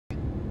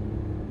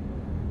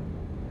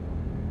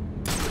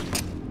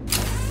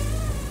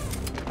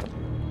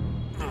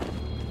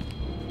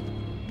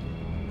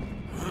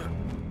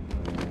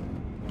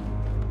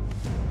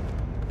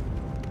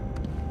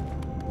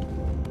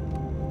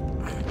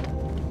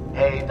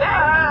Hey,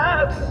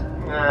 Babs!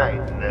 I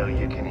know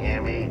you can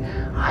hear me.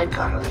 I've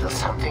got a little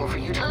something for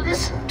you to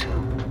listen to.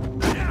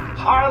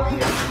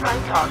 Harley and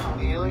Frank are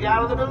really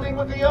out of the building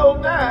with the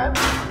old man.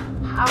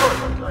 How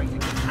are we going to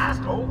get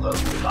past all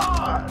those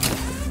guards?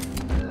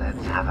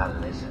 Let's have a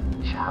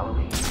listen, shall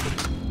we?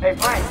 Hey,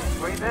 Frank,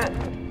 where you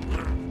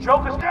been?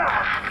 Joker's down!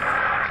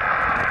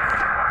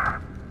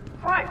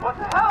 Frank, what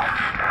the hell?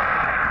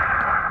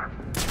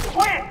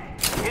 Quick!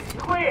 It's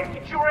clear!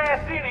 Get your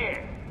ass in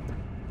here!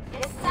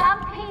 It's some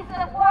piece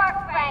of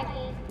work,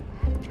 Frankie.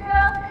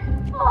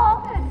 Girls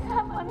fall for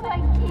someone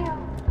like you.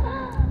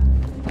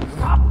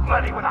 Stop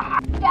flirting with a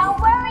hot... Don't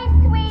worry,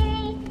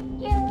 sweetie.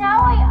 You know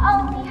I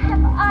only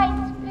have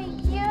eyes for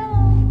you.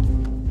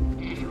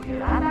 Did you hear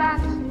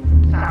that?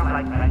 Sounds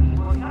like Frankie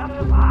will have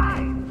to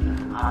find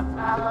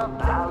another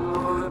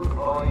valuable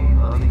employee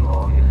for the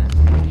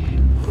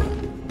organization.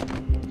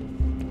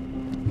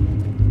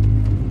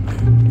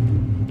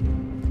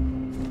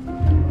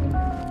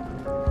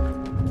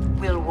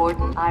 Will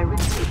Warden, I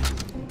repeat.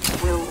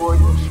 Will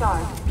Warden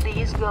Sharp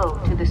please go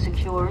to the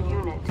secure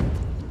unit?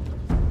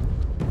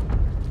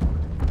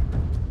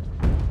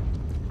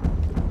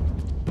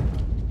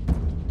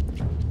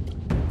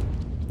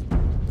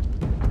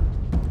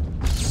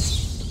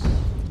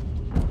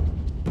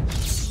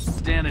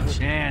 Stand a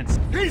chance.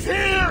 He's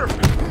here!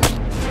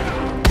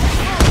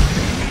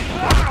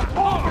 I'll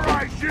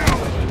pulverize you!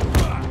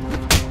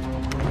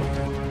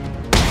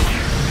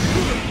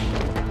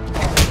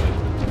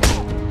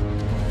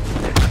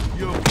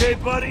 You okay,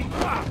 buddy?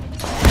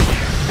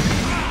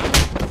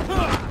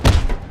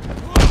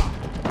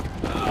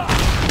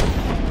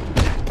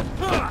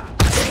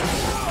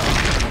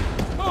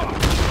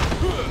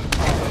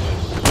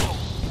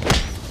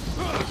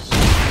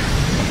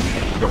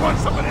 You want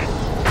some of this?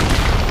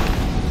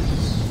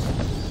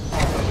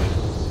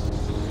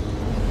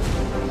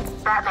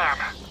 Batman,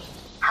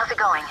 how's it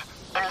going?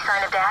 Any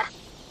sign of Dad?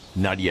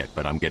 Not yet,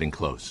 but I'm getting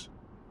close.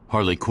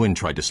 Harley Quinn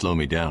tried to slow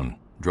me down,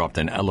 dropped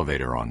an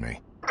elevator on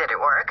me. Did it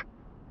work?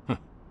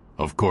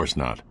 Of course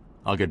not.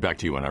 I'll get back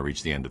to you when I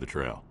reach the end of the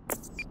trail.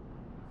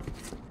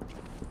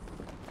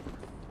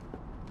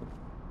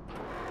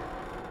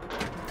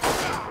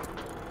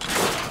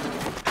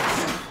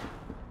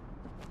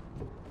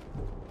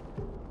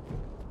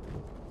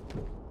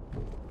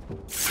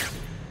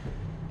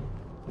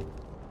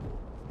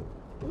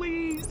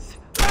 Please!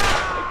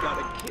 I got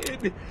a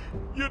kid!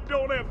 You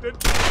don't have to...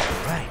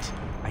 Right.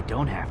 I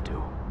don't have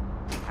to.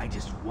 I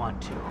just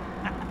want to.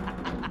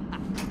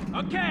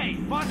 Okay,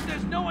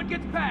 Busters, no one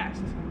gets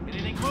past.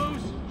 Anything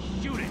moves,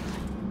 shoot it.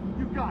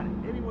 You got it.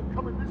 Anyone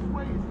coming this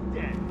way is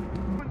dead.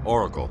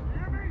 Oracle.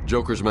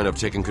 Joker's men have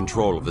taken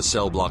control of the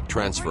cell block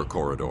transfer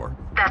corridor.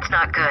 That's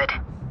not good.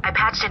 I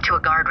patched into a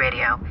guard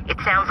radio. It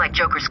sounds like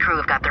Joker's crew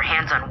have got their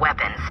hands on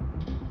weapons.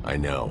 I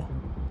know.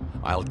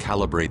 I'll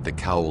calibrate the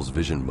Cowl's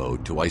vision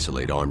mode to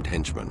isolate armed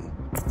henchmen.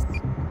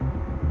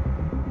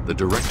 The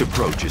direct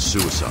approach is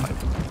suicide.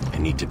 I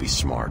need to be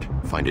smart.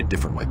 Find a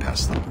different way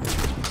past them.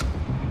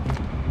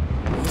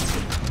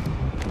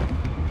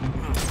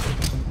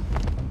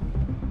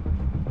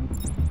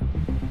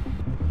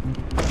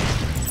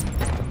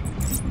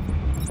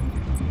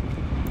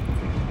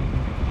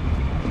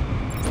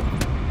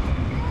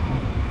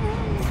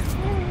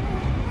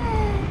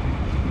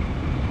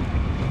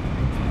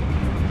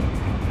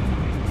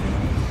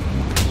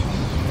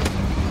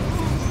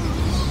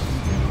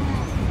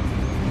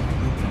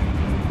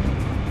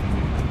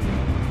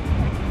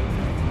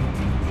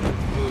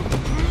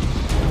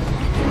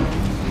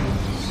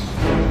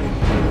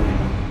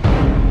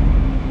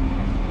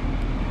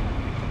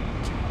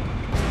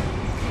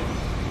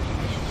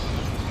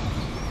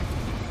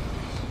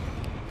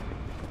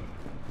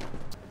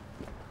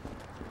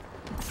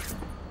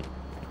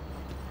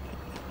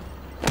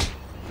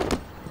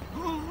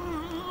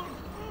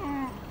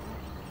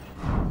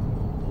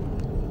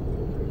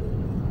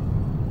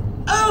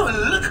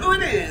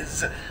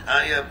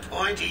 Are your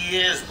pointy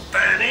ears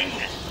burning?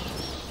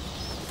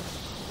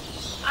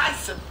 I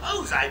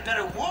suppose I'd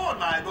better warn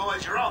my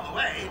boys you're on the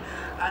way.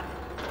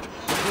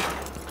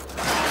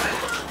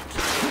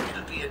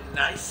 It'll be a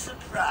nice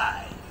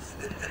surprise.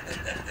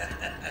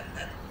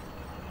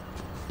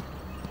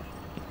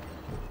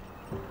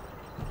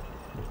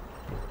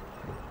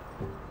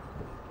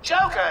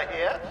 Joker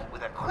here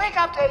with a quick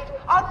update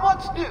on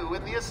what's new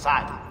in the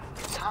asylum.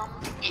 Some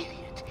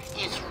idiot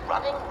is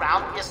running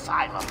around the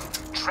asylum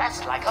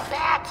dressed like a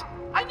bat.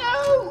 I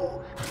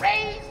know!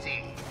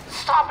 Crazy!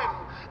 Stop him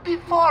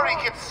before he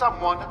gets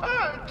someone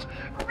hurt.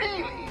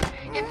 Really,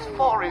 it's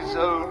for his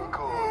own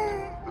good.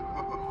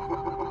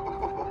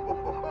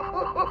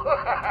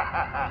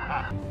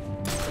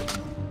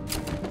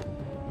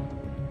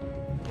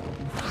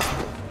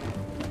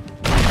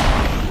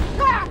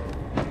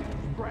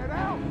 Spread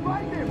out!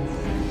 Fight him!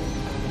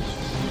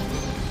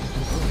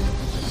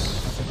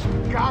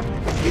 God,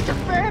 he just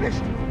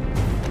vanished!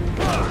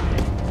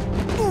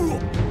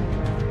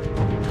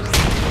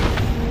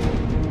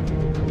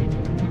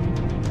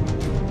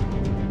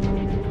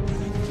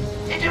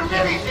 Did you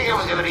really think it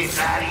was gonna be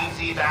that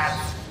easy,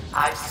 Bats?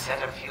 I've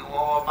sent a few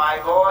more of my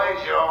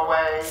boys your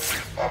way.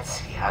 Let's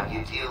see how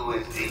you deal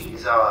with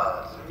these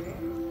odds.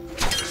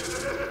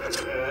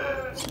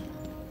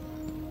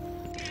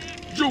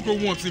 Joker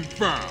wants him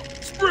found.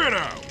 Spread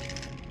out.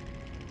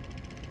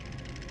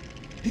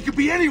 He could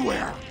be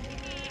anywhere.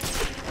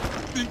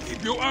 Then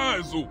keep your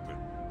eyes open.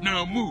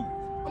 Now move.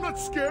 I'm not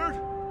scared.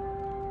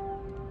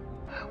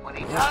 When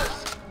he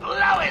does,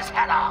 blow his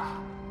head off.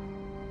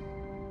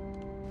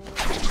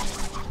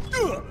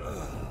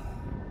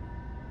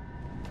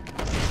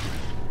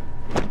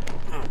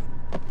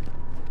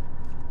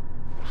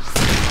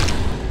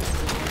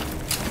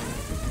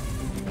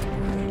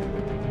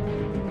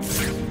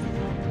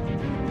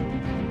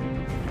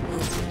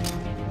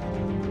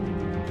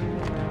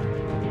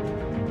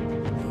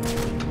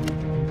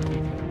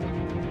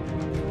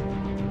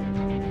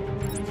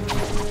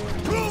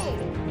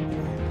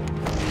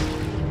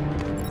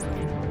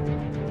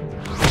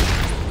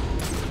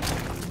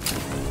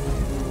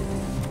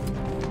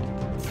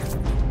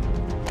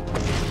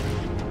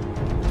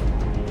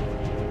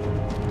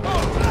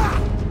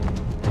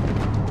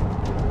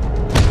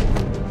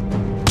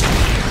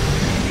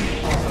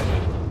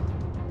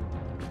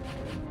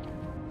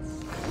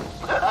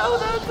 Oh,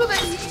 those were the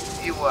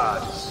easy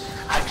ones.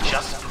 I'm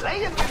just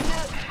playing with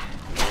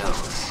you. You'll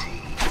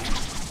see.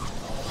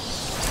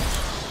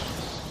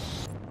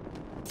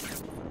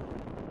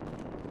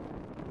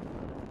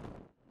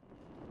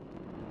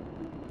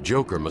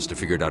 Joker must have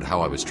figured out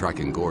how I was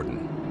tracking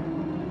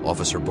Gordon.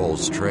 Officer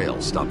Bowles'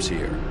 trail stops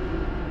here.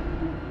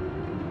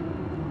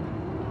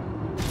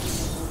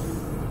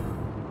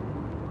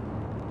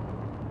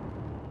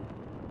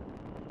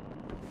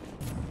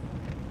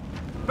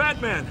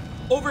 Batman,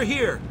 over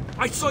here.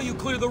 I saw you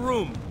clear the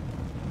room.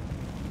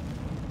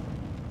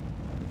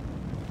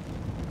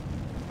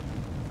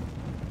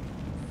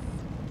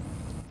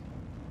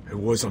 It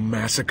was a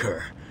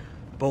massacre.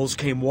 Bowles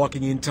came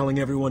walking in telling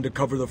everyone to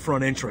cover the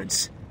front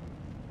entrance.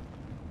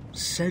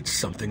 Said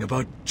something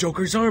about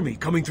Joker's army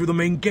coming through the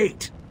main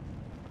gate.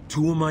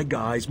 2 of my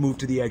guys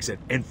moved to the exit,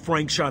 and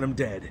Frank shot him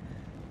dead.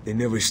 They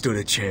never stood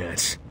a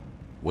chance.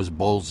 Was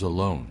Bowles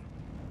alone?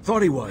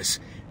 Thought he was.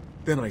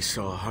 Then I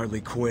saw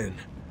Harley Quinn.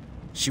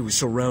 She was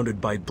surrounded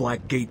by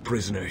Black Gate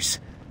prisoners.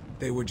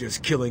 They were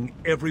just killing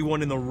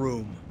everyone in the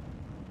room.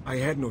 I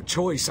had no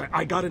choice.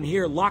 I got in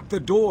here, locked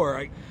the door.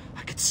 I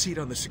could see it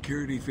on the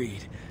security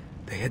feed.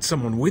 They had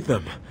someone with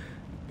them.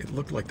 It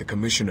looked like the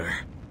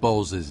commissioner.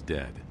 Bowles is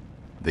dead.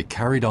 They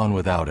carried on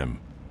without him.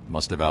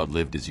 Must have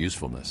outlived his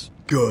usefulness.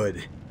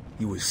 Good.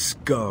 He was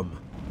scum.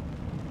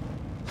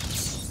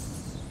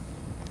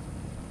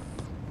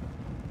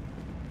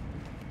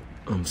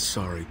 I'm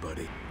sorry,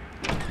 buddy.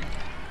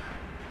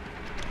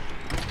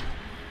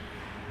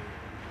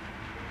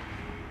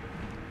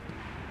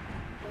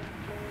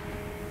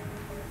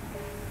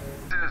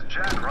 This is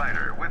Jack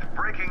Ryder with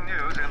breaking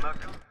news in the...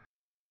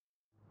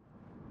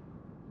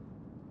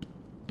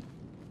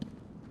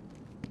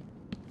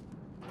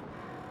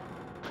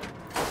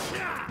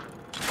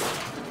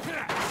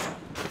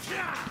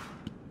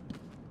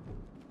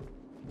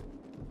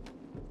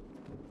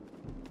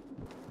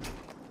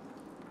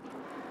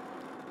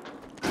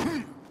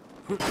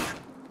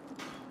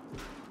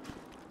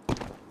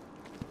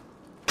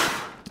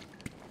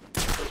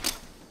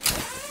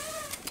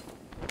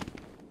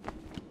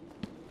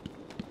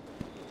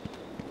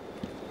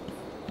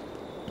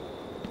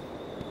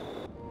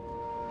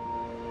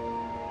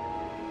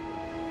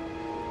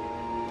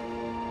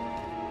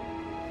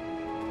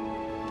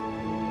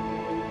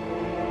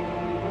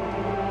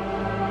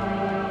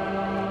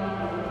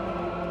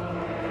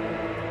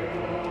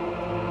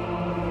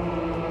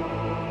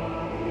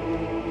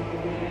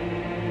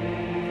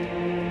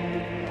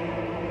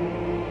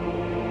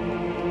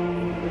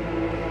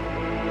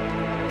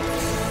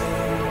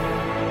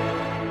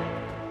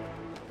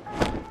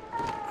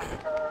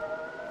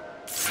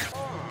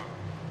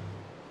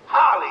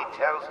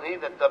 tells me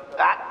that the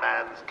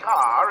Batman's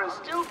car is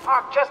still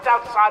parked just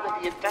outside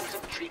of the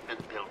intensive treatment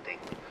building.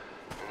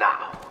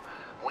 Now,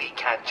 we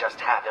can't just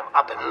have him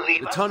up and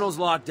leave us. The tunnel's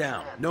locked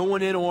down. No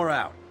one in or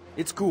out.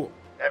 It's cool.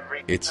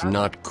 It's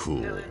not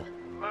cool.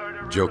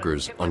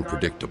 Joker's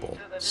unpredictable.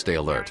 Stay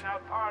alert.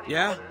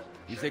 Yeah?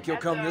 You think he'll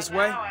come this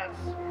way?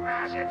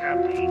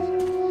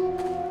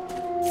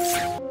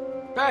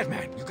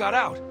 Batman, you got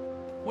out.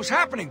 What's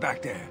happening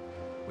back there?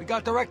 We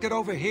got directed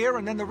over here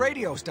and then the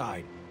radios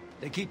died.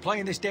 They keep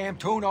playing this damn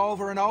tune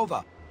over and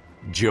over.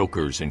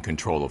 Joker's in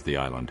control of the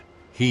island.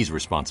 He's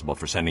responsible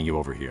for sending you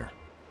over here.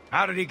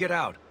 How did he get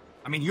out?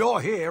 I mean, you're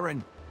here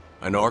and...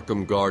 An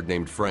Arkham guard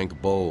named Frank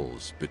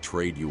Bowles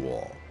betrayed you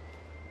all.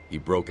 He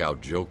broke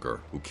out Joker,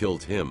 who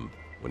killed him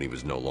when he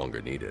was no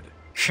longer needed.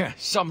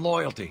 Some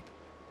loyalty.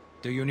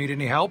 Do you need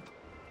any help?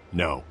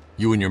 No.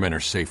 You and your men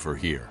are safer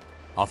here.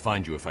 I'll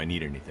find you if I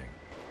need anything.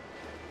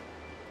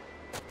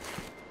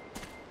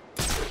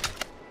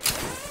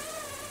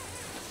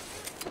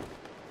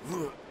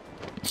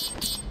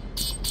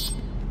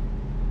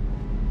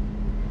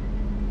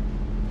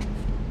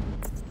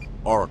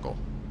 Oracle,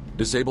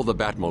 disable the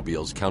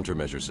Batmobile's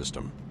countermeasure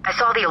system. I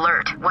saw the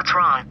alert. What's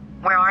wrong?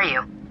 Where are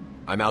you?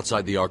 I'm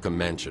outside the Arkham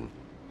Mansion.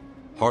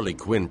 Harley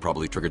Quinn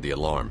probably triggered the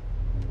alarm.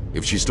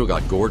 If she's still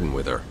got Gordon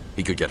with her,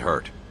 he could get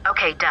hurt.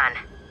 Okay, done.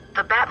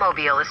 The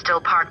Batmobile is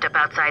still parked up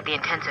outside the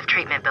intensive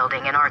treatment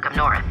building in Arkham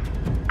North.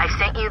 I've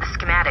sent you the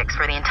schematics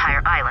for the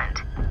entire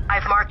island.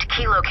 I've marked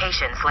key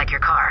locations like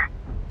your car.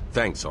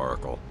 Thanks,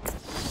 Oracle.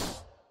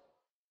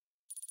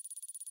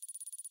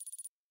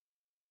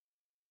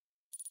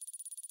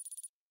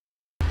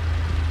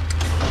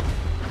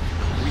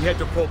 We had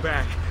to pull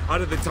back,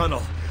 out of the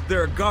tunnel.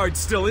 There are guards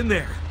still in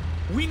there.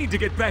 We need to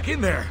get back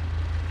in there.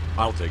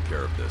 I'll take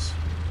care of this.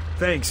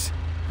 Thanks.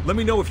 Let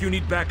me know if you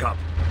need backup.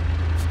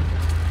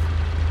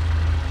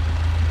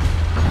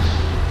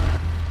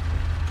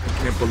 I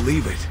can't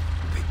believe it.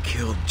 They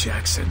killed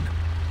Jackson.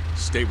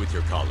 Stay with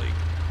your colleague.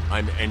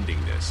 I'm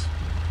ending this.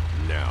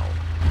 Now.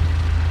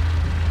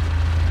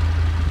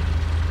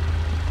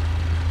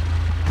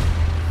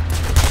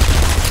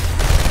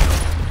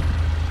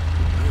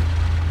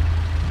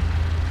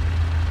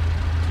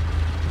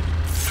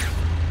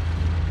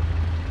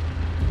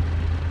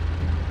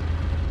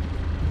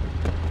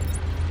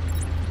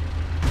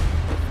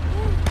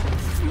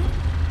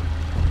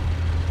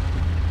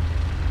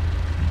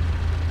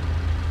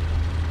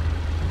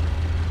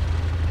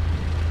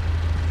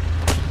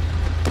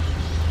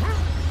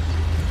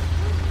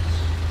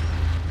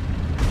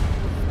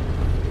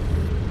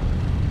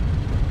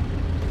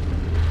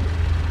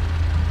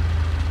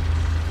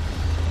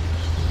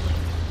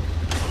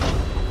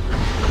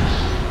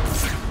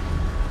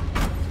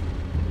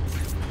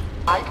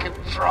 I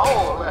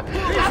control the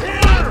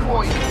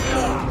point.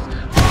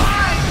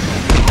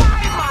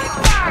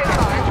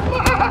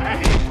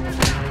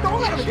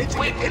 Don't let him hit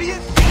you,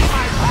 idiot! See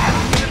my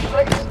last in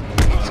place?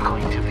 It's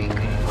going to be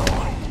good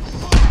noise.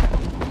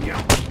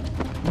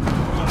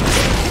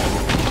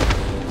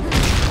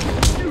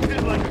 You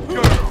hit like a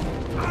girl.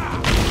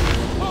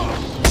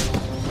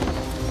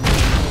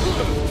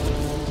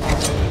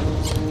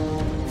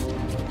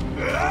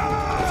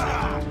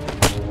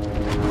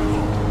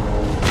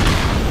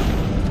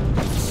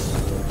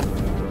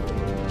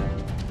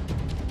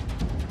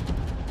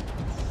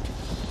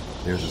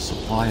 There's a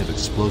supply of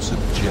explosive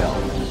gel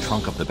in the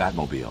trunk of the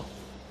Batmobile.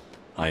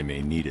 I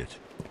may need it.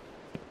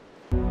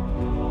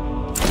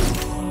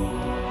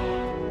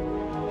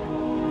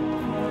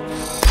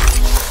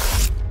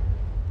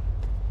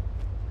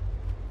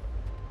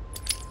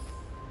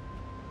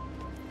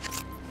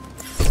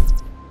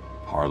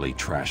 Harley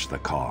trashed the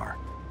car.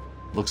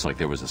 Looks like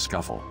there was a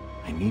scuffle.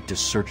 I need to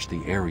search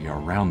the area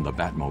around the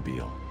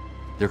Batmobile.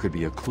 There could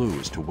be a clue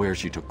as to where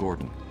she took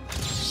Gordon.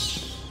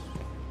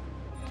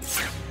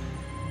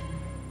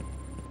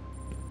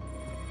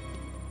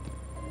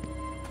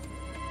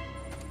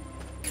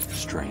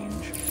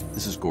 Strange.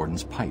 This is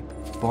Gordon's pipe.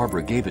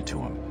 Barbara gave it to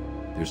him.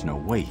 There's no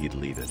way he'd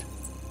leave it.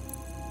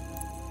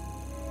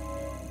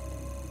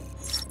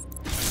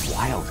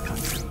 Wild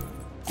country.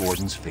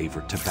 Gordon's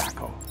favorite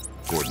tobacco.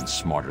 Gordon's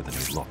smarter than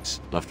he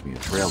looks. Left me a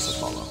trail to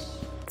follow.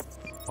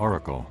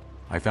 Oracle,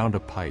 I found a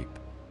pipe.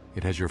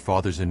 It has your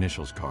father's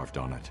initials carved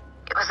on it.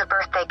 It was a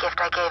birthday gift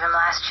I gave him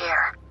last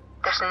year.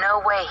 There's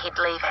no way he'd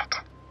leave it.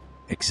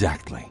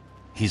 Exactly.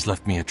 He's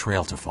left me a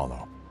trail to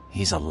follow.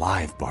 He's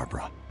alive,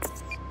 Barbara.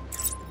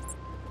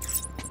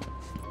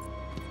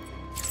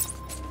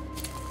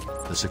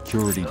 The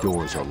security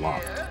doors are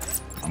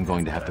locked. I'm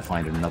going to have to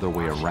find another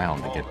way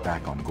around to get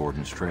back on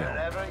Gordon's trail.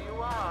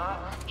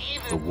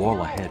 The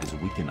wall ahead is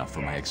weak enough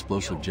for my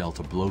explosive gel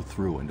to blow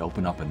through and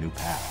open up a new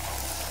path.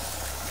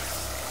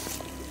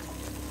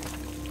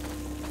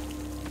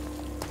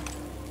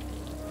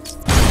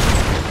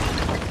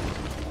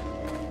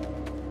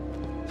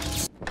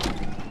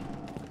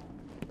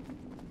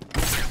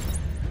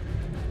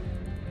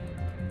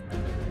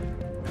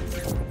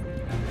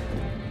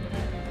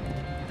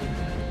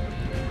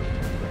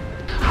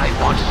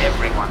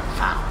 Everyone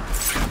found.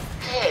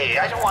 Hey,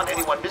 I don't want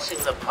anyone missing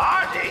the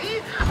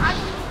party. I'm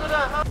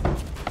gonna...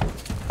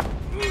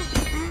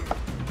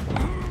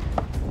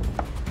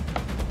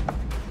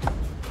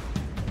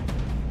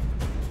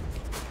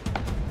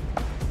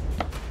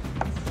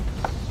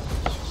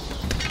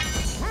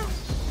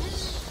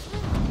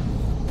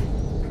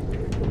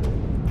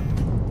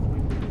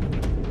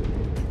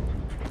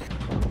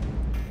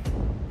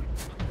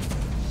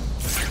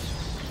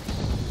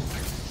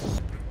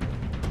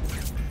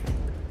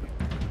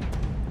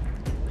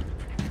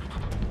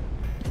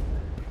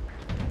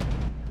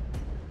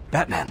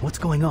 Batman, what's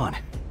going on?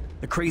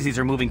 The crazies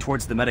are moving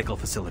towards the medical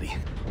facility.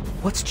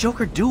 What's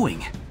Joker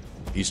doing?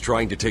 He's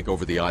trying to take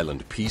over the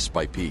island piece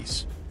by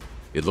piece.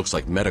 It looks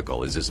like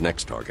medical is his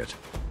next target.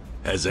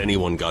 Has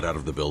anyone got out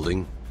of the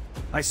building?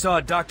 I saw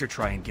a doctor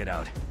try and get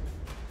out.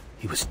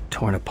 He was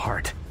torn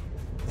apart.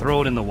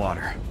 Throw it in the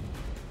water.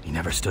 He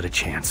never stood a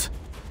chance.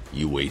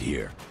 You wait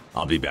here.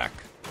 I'll be back.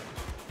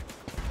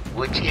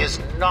 Which is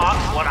not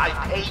what I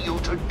pay you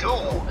to do.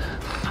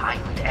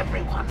 Find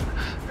everyone.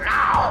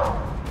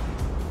 Now!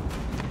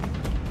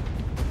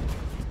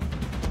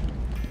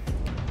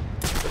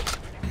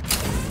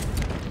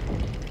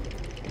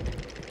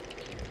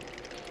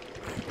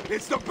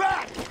 It's the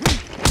bat!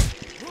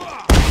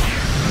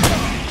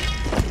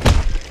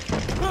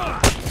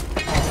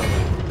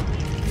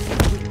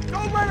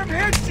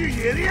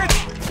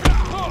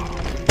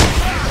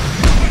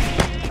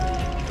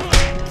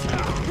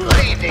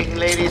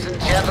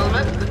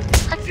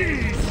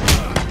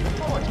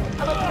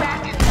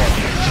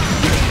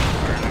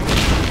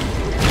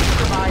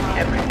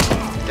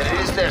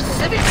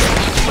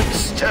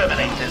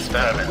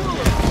 experiment.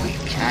 We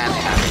can't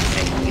have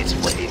it making its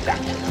way back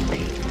to the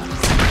main line.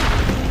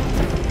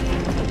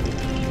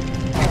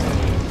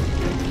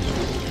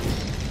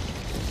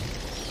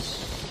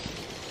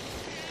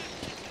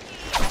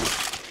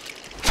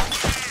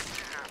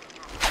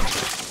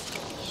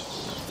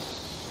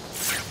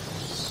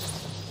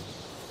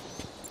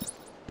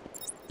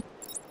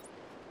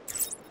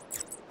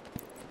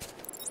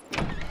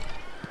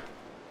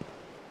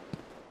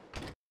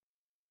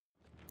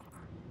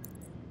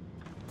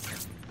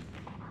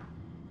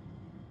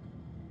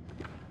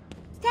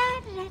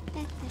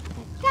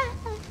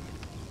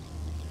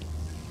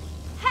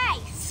 Hey,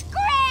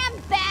 scram,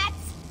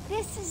 bats!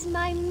 This is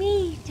my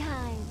me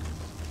time.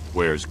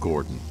 Where's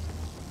Gordon?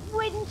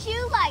 Wouldn't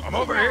you like I'm to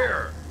over know?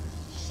 here.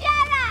 Shut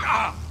up!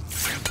 Ah,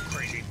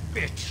 crazy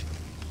bitch.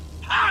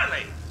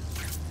 Harley!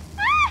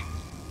 Ah!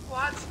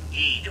 What's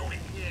he doing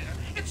here?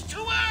 It's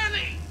too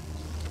early!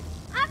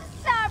 I'm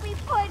sorry,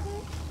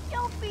 Puddin'.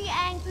 Don't be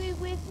angry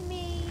with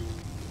me.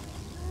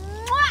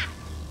 Mwah!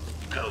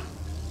 Go,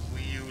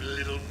 you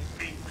little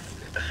minx.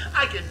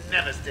 I can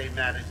never stay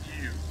mad at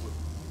you.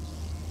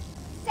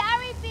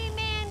 Sorry,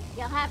 B-Man.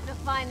 You'll have to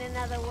find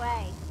another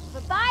way.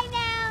 Bye-bye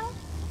now.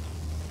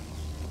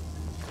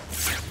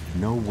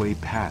 No way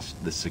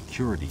past the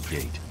security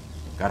gate.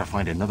 Gotta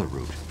find another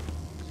route.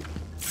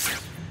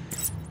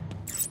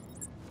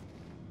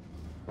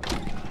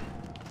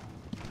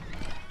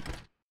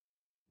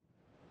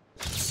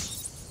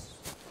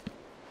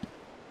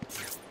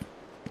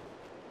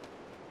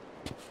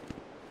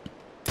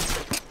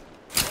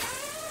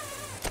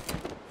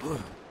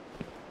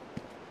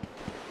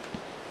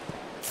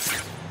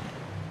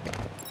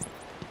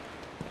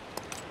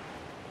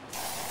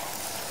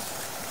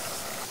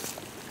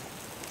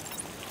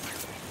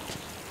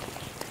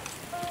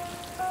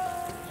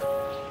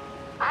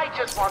 I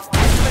just want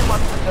everyone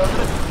to know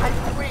that I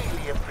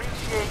really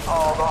appreciate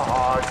all the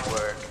hard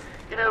work.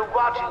 You know,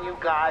 watching you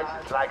guys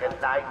is like a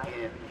night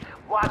in.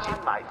 Watching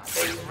my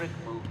favorite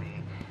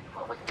movie.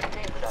 What was the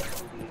name of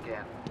that movie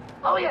again?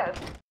 Oh, yes.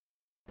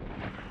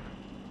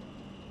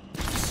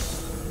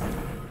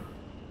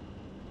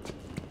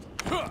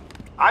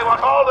 I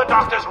want all the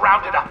doctors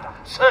rounded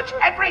up. Search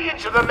every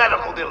inch of the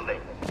medical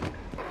building.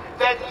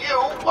 Then you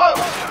won't.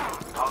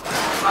 I'll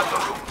flood the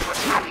rooms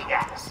with happy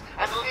gas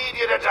and leave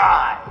you to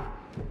die.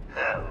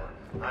 Hell,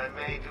 I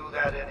may do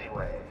that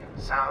anyway.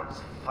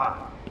 Sounds fun.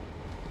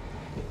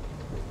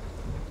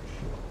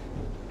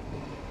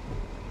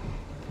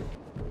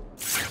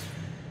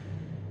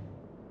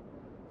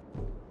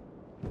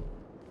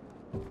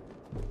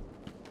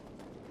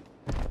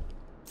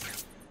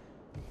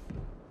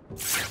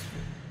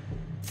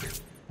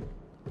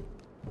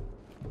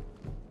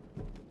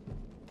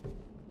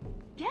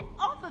 Get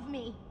off of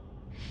me.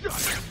 Shut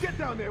up! Get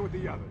down there with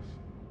the others.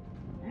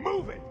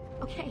 Move it!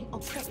 Okay,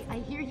 I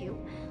hear you.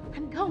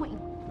 I'm going.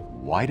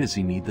 Why does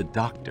he need the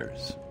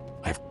doctors?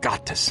 I've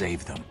got to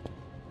save them.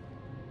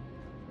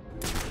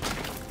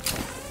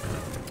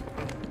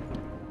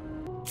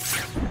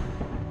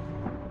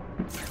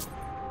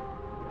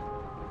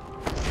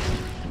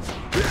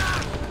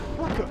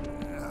 What the?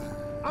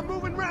 I'm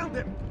moving round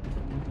him!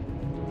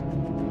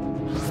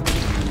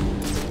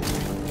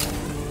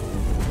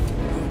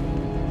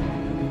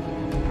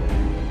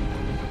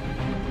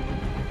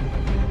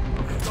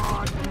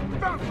 God!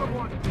 Found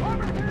someone!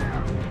 Over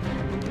here!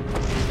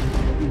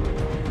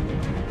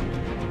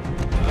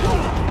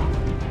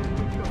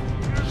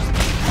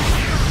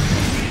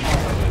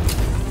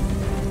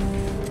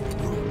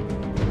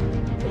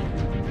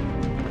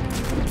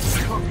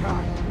 Oh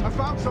God! I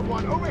found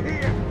someone! Over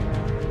here!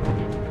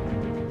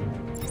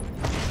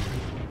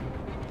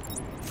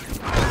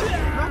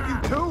 Not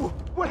you too!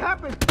 What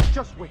happened?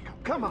 Just wake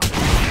up, come on!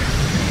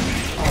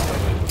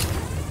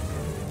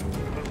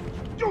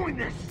 Doing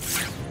this!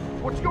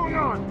 What's going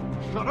on?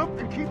 Shut up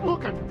and keep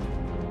looking!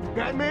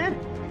 Batman?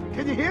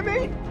 Can you hear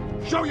me?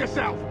 Show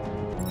yourself!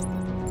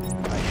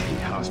 I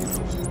hate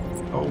hospitals.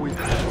 Always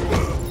have.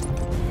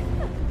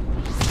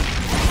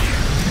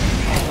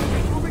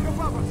 Moving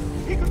above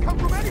us! He could come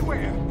from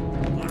anywhere!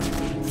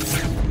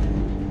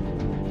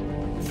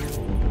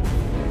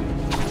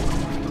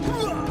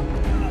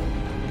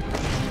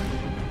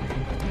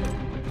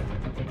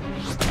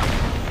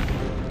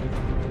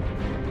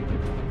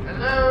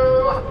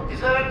 Hello? Is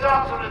there a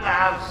doctor in the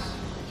house?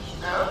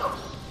 No?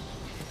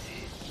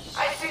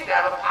 I seem to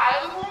have a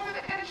pile of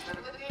wounded henchmen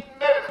that need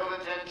medical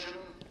attention.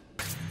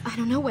 I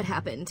don't know what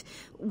happened.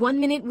 One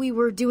minute we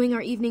were doing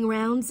our evening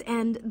rounds,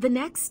 and the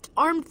next,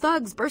 armed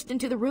thugs burst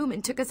into the room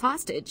and took us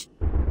hostage.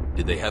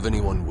 Did they have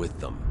anyone with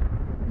them?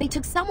 They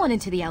took someone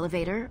into the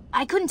elevator.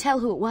 I couldn't tell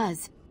who it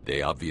was.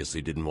 They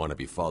obviously didn't want to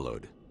be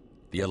followed.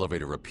 The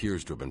elevator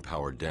appears to have been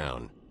powered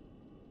down.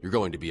 You're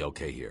going to be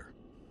okay here.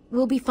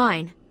 We'll be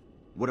fine.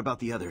 What about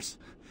the others?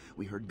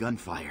 We heard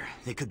gunfire.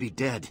 They could be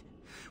dead.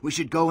 We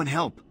should go and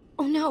help.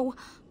 Oh no,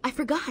 I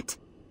forgot.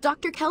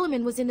 Dr.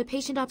 Kellerman was in the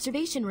patient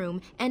observation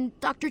room, and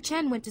Dr.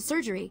 Chen went to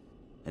surgery.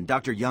 And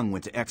Dr. Young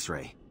went to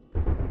X-ray.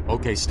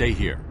 Okay, stay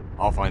here.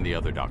 I'll find the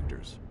other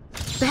doctors.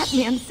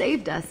 Batman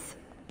saved us.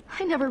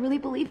 I never really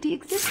believed he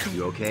existed.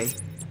 You okay?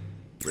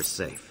 We're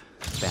safe.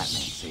 Batman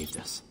saved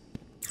us.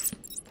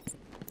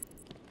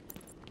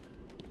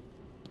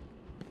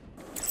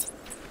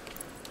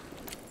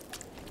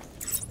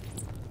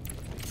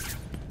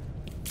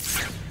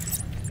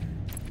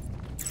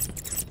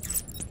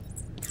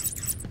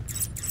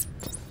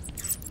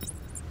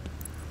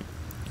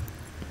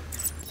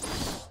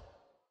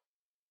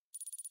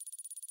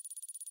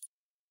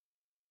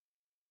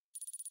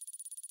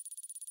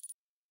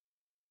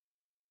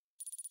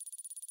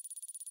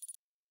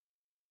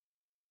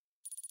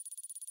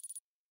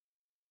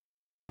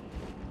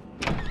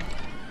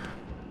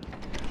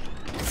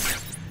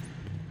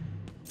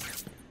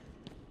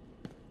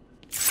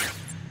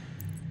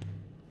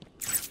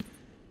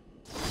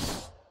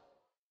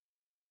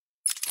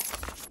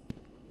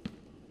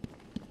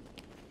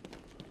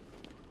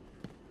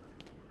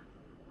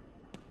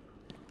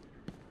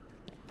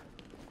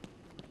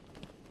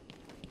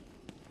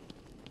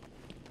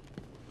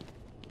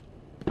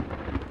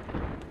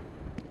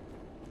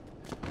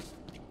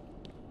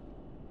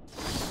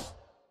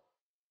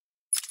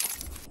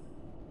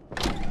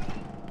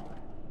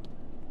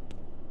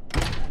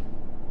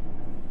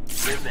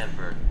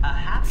 Remember, a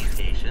happy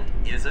patient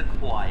is a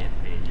quiet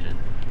patient.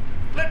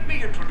 Let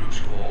me introduce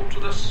you all to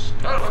the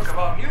stalwart of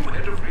our new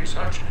head of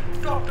research,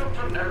 Dr.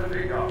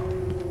 Penelope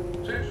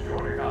Young. Since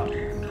joining our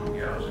team 2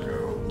 years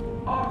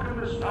ago,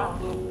 Arkham is now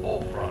the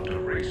forefront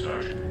of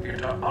research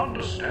into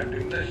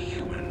understanding the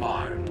human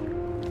mind.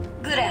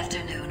 Good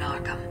afternoon,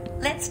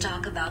 Arkham. Let's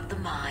talk about the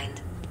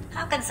mind.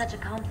 How can such a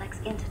complex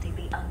entity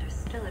be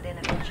understood and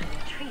eventually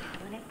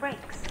treated when it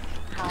breaks?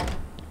 How...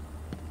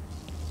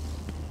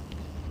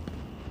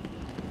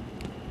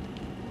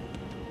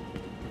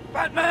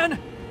 Batman!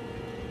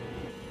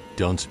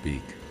 Don't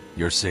speak.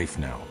 You're safe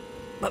now.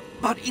 But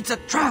it's a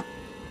trap!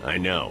 I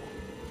know.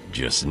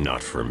 Just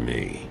not for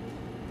me.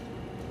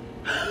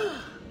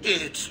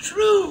 It's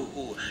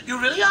true! You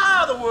really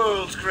are the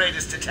world's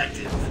greatest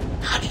detective.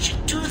 How did you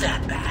do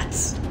that,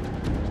 Bats?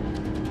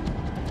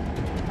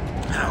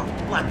 Oh,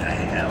 what the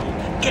hell?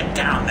 Get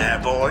down there,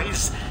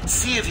 boys.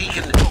 See if he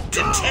can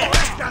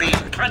detect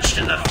being punched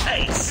in the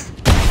face.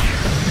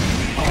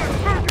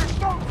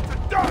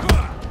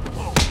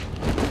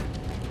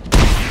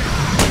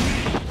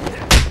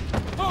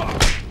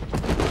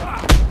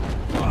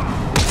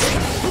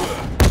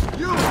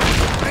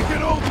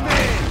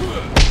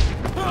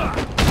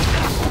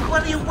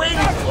 What are you waiting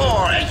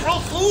for? April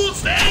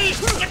Fool's Day?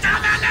 Get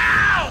down there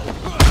now!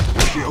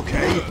 Is she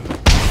okay?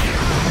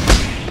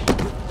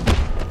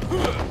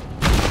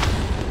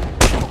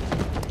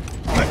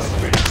 Let's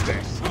finish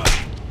this.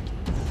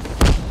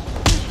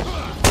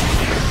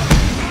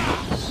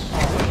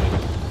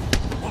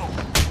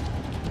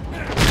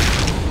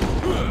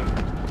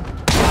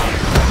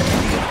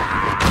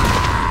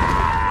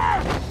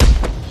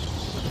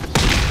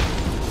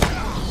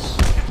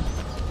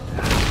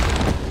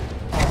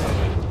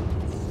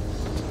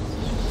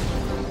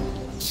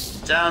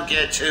 Don't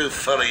get too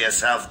full of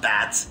yourself,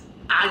 Bats.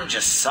 I'm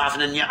just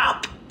softening you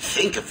up.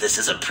 Think of this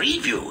as a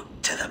preview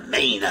to the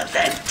main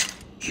event.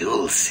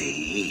 You'll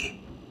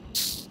see.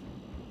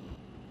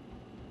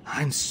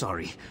 I'm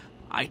sorry.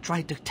 I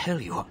tried to tell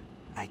you.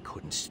 I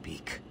couldn't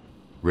speak.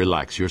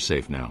 Relax, you're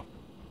safe now.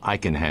 I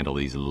can handle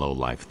these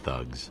low-life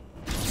thugs.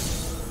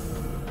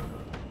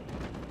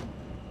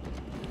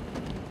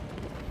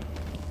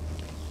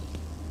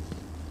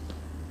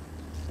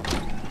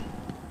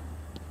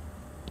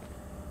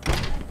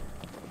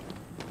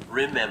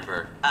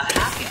 Remember, a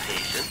happy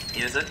patient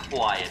is a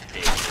quiet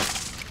patient.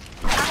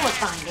 Our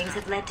findings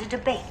have led to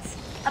debates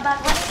about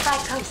whether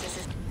psychosis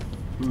is...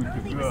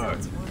 Early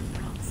results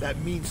were that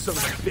means some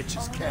of the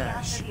bitch's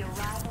cash.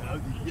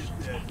 How'd you get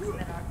that?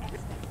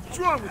 What's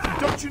wrong with you?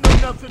 Don't you know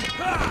nothing?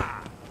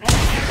 Ha! The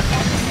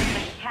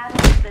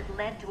catalyst that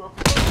led to a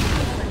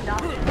full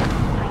adoption.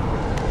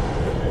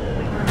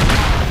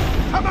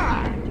 Come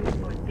on!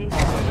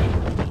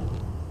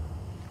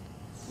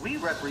 We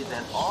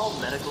represent all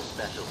medical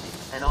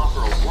specialties and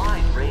offer a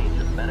wide range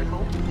of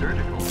medical,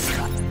 surgical,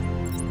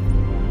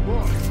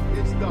 Boys,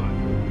 it's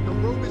done. The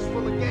room is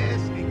full of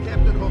gas and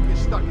Captain Hook is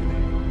stuck in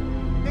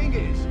there. Thing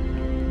is,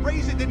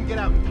 Razor didn't get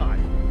out in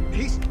time.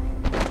 He's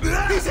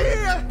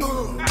here!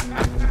 Go,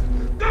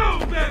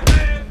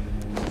 Batman!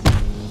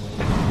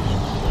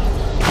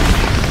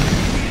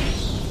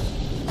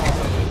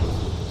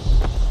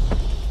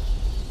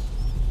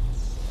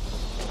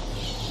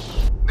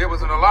 There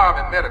was an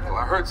alarm in medical.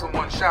 I heard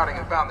someone shouting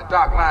and found the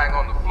doc lying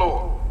on the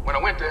floor. When I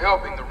went to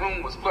help him, the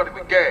room was flooded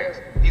with gas.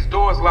 These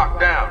doors locked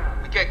down.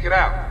 We can't get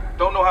out.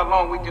 Don't know how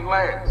long we can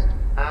last.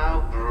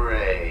 How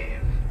brave.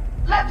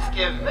 Let's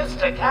give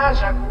Mr.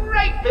 Cash a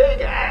great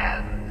big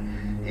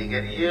hand. He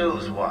could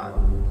use one.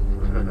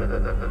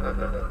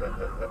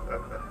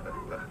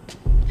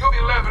 You'll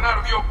be laughing out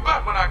of your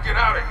butt when I get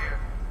out of here.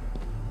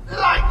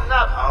 Lighten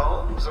up,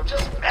 Holmes. I'm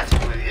just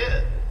messing with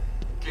you.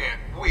 Can't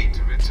wait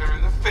to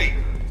return the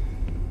favor.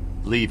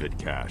 Leave it,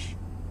 Cash.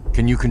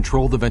 Can you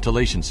control the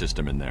ventilation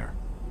system in there?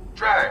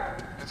 Try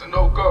it. It's a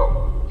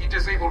no-go. He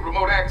disabled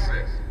remote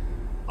access.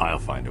 I'll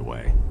find a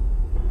way.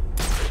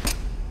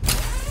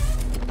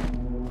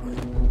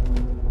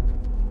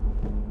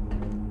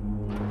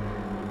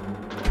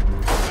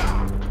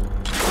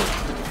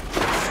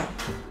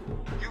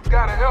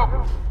 gotta help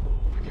him.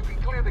 If you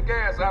can clear the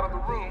gas out of the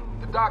room,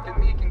 the doc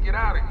and me can get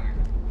out of here.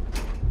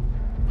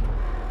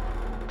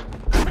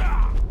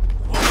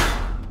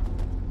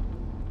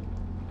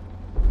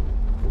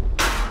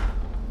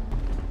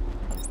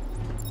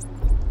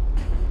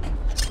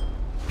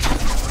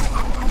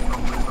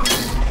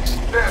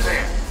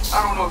 There. I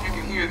don't know if you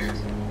can hear this.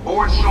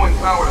 Board's showing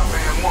power to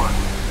fan 1.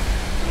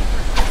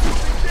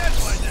 He's dead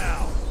by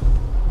now.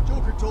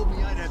 Joker told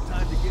me I'd have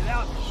time to get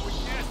out before he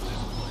gassed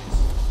this place.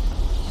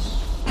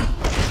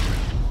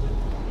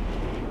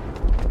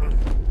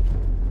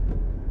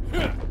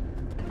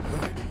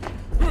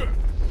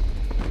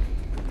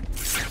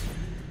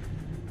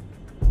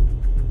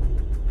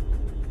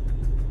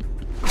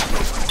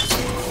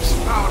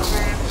 Power to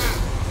fan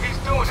 2. He's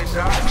doing it,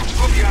 Doc.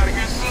 We'll be out of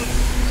here soon.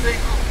 Stay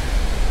cool.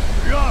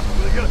 Yeah,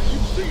 will ya? You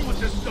see what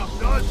this stuff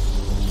does?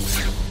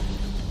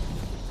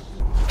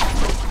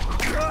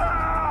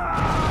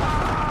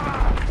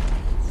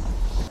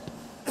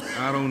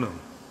 I don't know.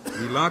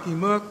 We lock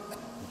him up,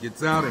 he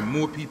gets out, and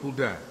more people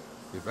die.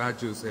 If I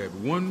just had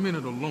 1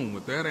 minute alone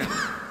with that animal.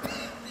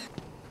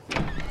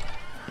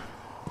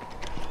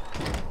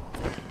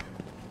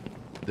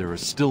 There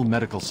is still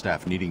medical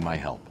staff needing my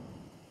help.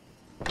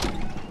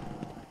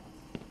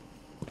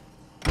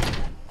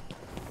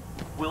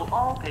 Will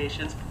all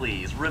patients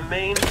please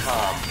remain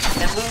calm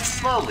and move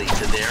slowly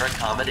to their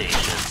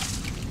accommodation?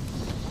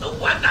 Oh,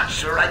 I'm not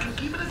sure I can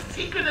keep it a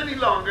secret any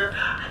longer.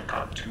 I've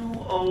got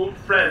 2 old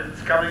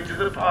friends coming to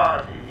the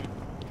party.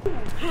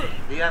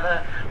 The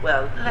other,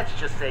 well, let's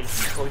just say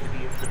he's going to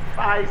be as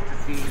surprised to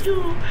see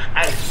you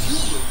as you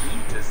will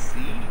be to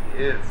see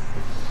his.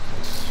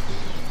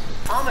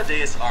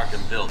 Amadeus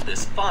Arkham built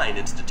this fine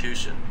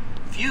institution.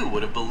 Few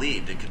would have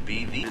believed it could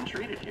be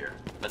treated here.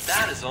 But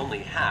that is only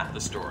half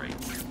the story.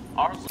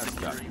 Our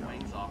security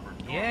wings offer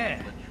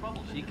Yeah,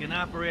 she can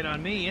operate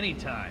on me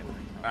anytime.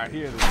 I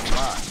hear this a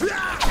lot.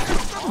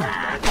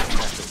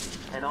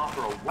 And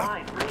offer a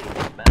wide range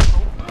of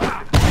medical,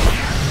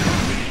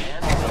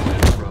 and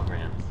wellness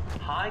programs.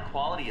 High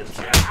quality of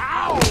care.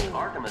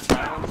 Arkham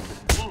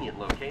Asylum's convenient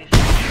location.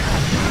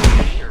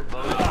 We are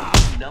voted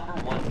the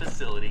 #1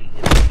 facility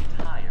in the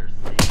entire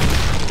state.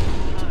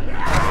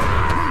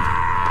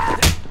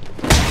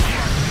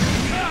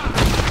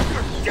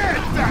 You're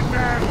dead,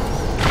 Batman!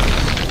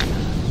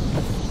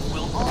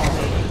 Will all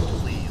patients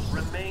please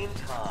remain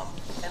calm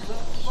and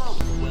move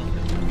slowly?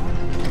 Welcome.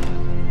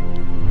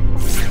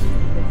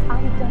 I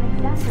have done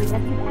exactly as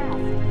you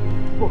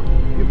asked. Look,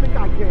 you think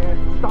I care?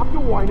 Stop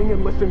your whining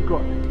and listen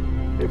good.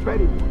 If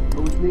anyone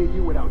goes near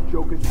you without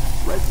Joker's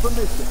express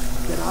permission,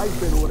 then I've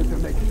been ordered to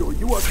make sure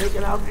you are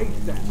taken out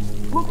ASAP.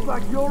 Looks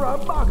like you're a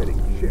bargaining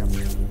chip.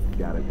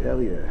 Gotta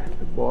tell you,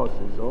 the boss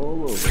is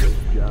all over this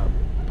job.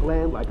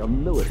 Planned like a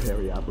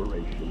military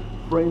operation.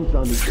 Friends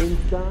on the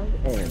inside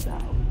and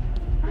out.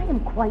 I am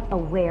quite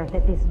aware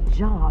that this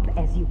job,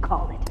 as you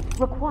call it,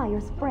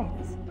 requires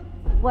friends.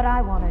 What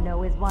I want to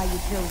know is why you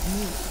chose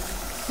me.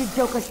 Did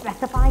Joker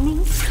specify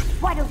me?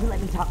 Why don't you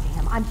let me talk to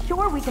him? I'm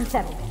sure we can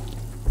settle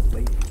this.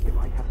 Lady, if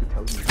I have to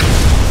tell you...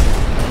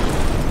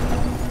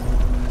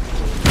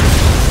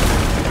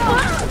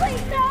 Oh,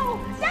 please, no!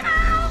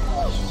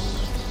 No!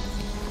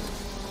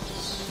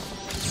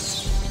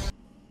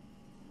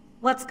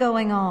 What's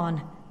going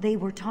on? They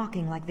were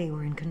talking like they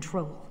were in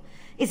control.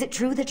 Is it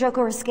true that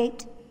Joker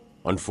escaped?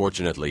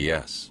 Unfortunately,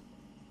 yes.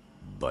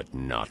 But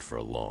not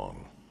for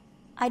long.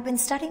 I'd been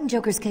studying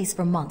Joker's case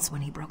for months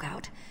when he broke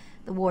out.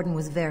 The warden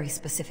was very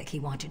specific he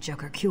wanted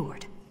Joker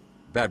cured.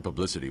 Bad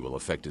publicity will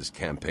affect his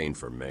campaign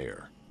for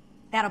mayor.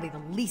 That'll be the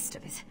least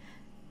of it.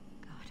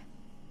 God,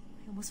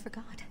 I almost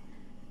forgot.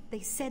 They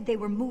said they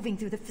were moving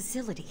through the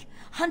facility,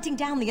 hunting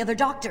down the other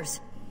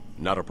doctors.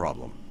 Not a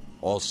problem.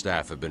 All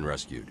staff have been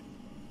rescued.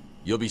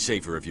 You'll be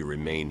safer if you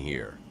remain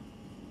here.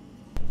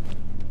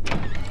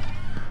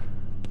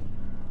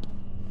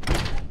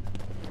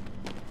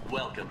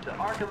 Welcome to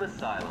Arkham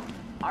Asylum.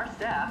 Our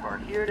staff are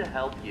here to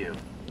help you.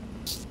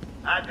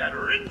 I've got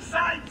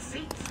ringside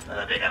seats for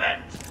the big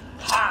event.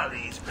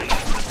 Harley's green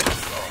with the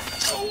floor.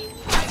 Oh,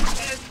 I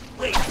can't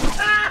wait.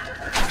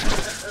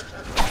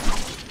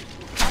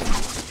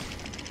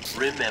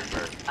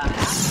 Remember, a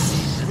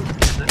half-season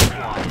isn't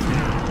quiet.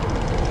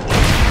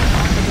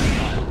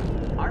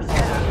 Our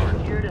staff are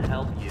here to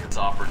help you.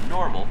 Offer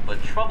normal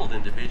but troubled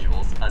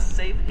individuals a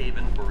safe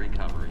haven for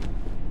recovery.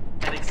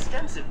 An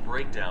extensive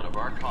breakdown of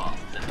our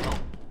costs and help.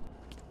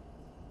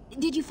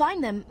 Did you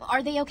find them?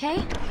 Are they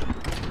okay?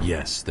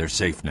 Yes, they're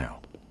safe now.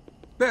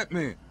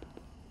 Batman,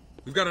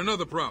 we've got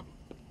another problem.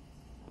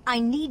 I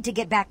need to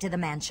get back to the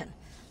mansion.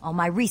 All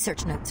my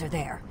research notes are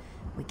there.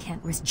 We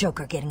can't risk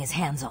Joker getting his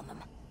hands on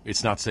them.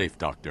 It's not safe,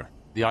 Doctor.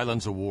 The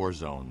island's a war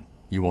zone.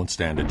 You won't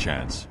stand a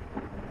chance.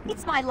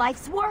 It's my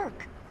life's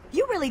work.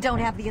 You really don't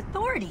have the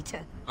authority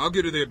to... I'll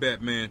get her there,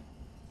 Batman.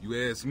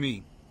 You ask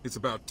me, it's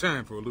about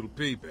time for a little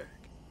payback.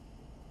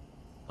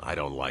 I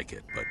don't like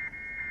it, but...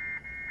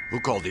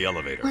 Who called the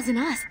elevator? Wasn't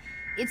us.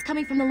 It's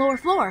coming from the lower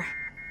floor.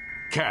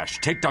 Cash,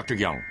 take Dr.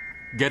 Young.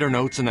 Get her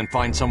notes and then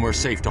find somewhere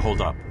safe to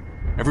hold up.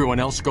 Everyone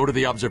else, go to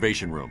the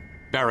observation room.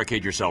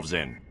 Barricade yourselves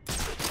in.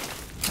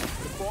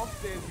 The boss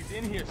says he's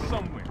in here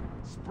somewhere.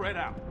 Spread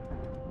out.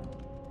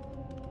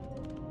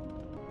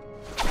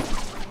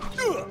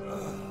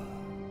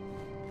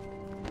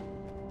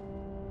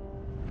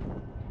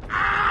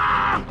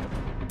 Ah!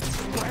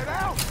 Spread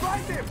out!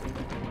 Find him!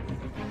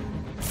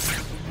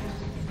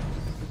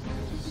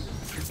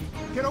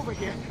 Get over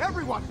here!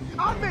 Everyone!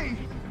 On me!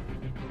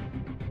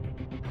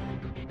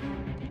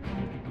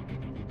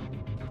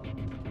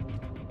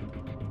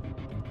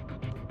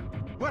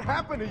 What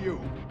happened to you?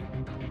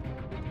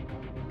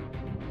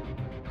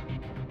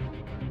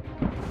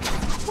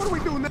 What are we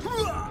doing now?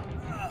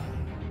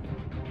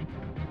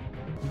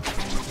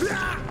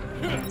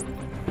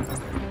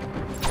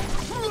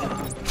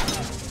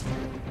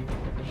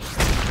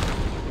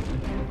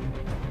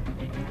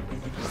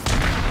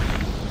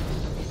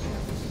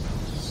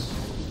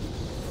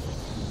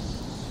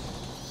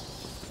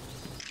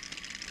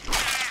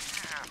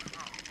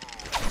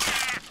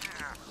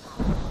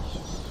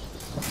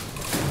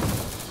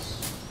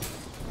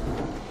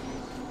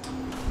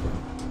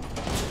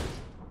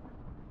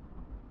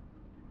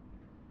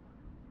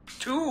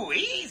 Too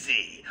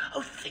easy.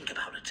 Oh, think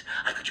about it.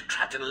 I got you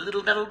trapped in a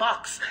little metal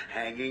box,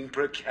 hanging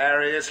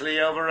precariously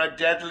over a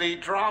deadly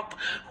drop.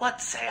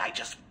 What say I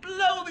just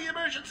blow the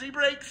emergency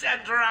brakes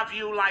and drop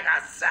you like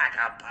a sack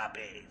of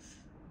puppies?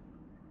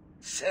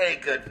 Say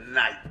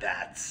goodnight,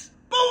 bats.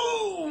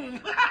 Boom!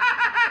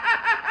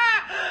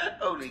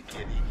 Only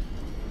kidding.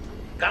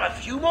 Got a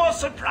few more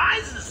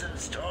surprises in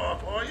store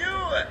for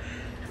you.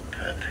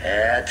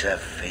 Prepare to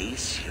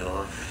face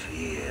your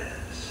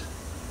fears.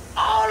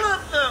 All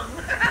of them!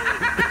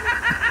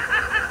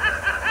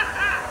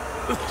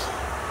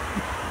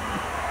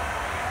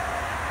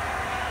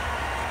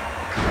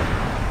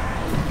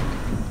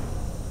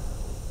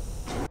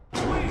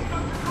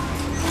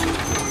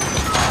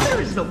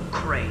 There is no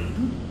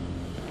crane.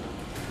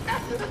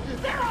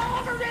 They're all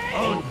over me!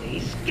 Only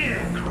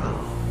Scarecrow.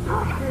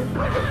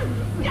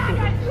 Get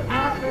me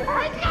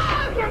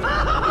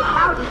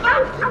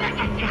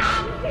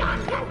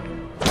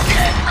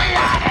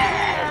out of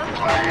here,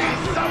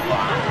 please,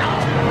 someone!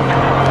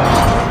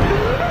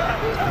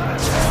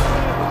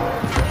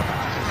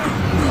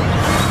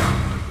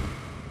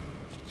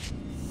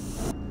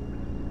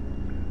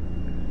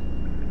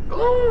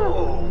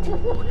 Ooh,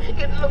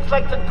 it looks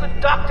like the good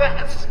doctor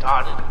has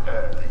started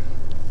early.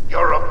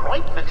 Your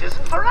appointment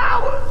isn't for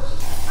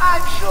hours.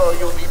 I'm sure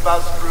you'll be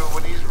buzzed through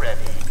when he's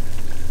ready.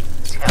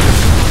 Tell me,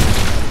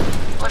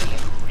 what are you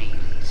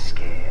really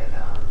scared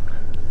of?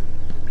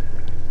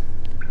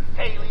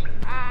 Failing?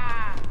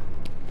 Ah!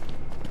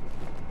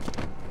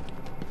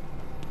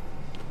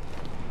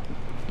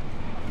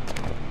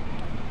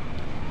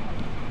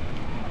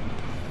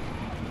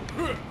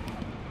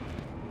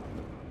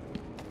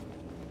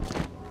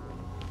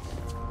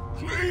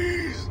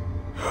 Please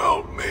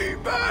help me,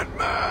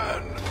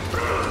 Batman!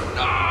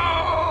 No!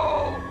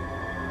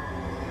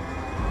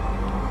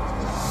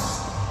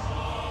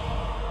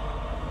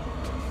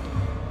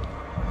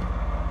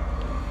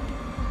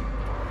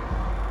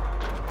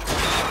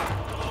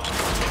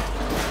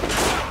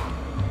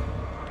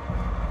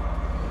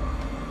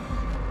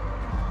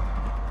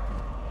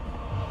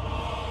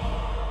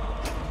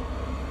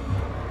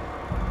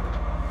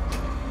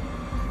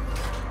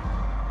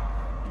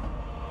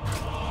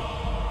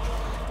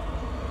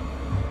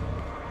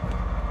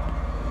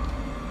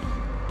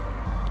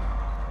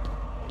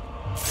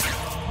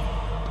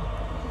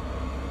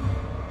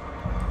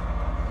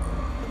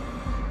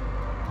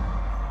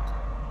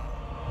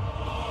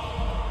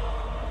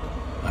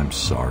 I'm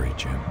sorry,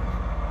 Jim.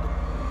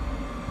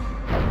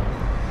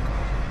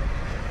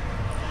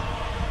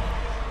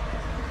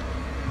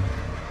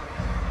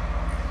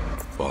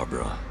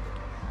 Barbara.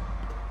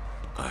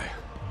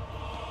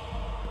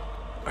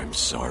 I'm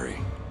sorry.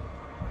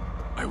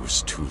 I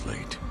was too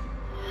late.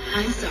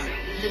 I'm sorry.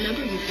 The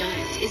number you've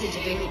dialed isn't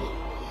available.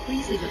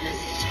 Please leave a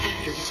message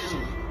after the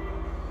tone.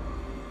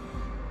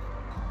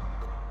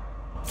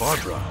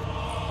 Barbara,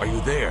 are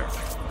you there?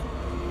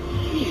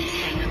 Please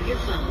hang up your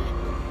phone.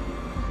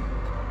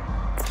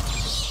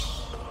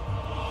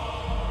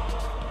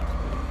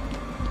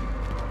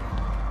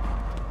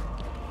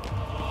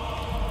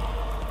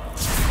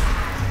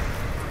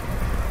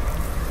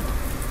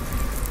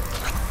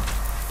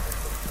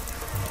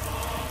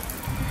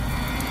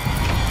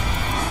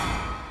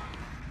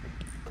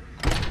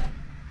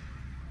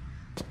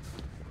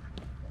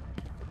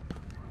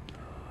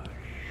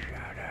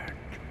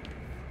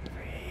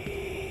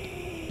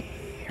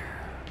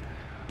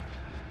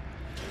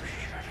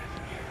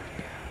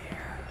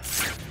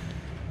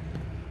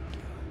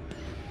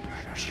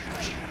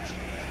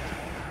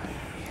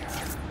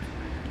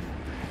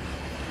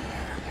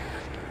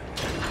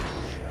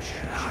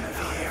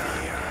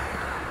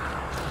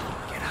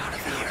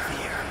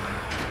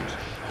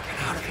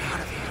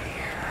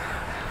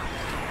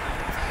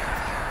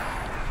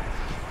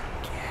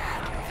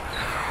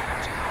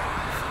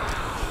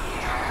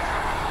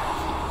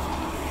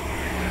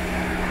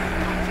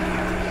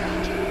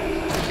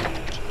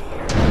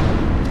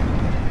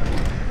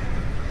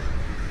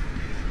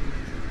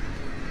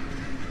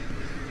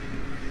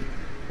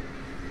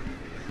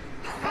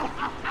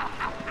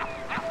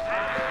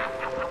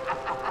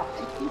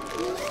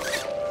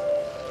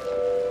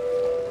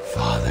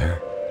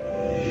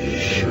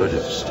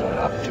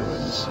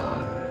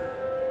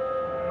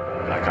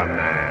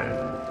 command.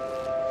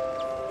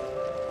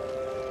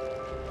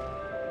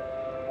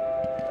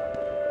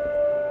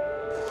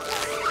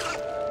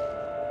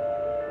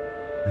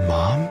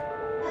 Mom?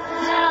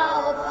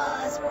 Help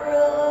us,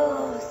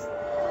 Bruce!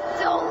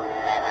 Don't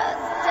let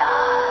us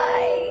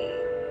die!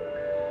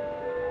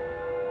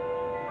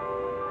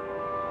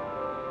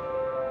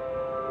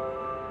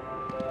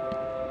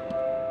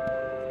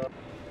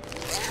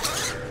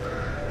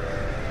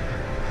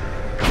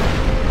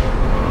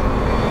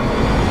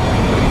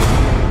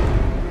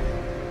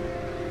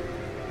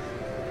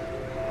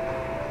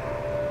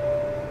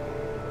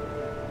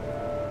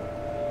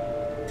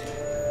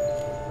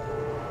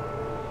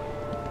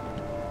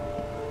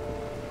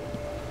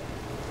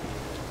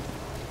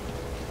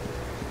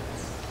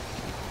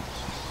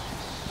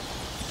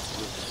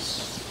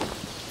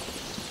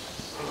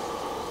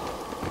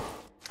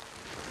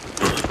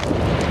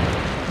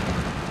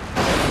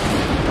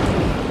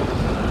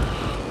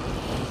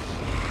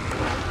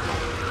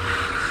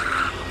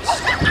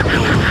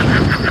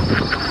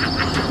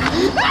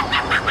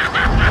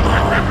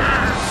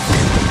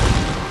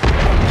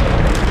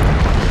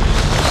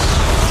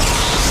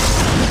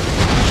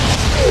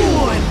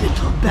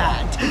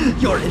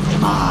 You're in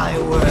my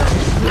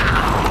world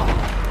now!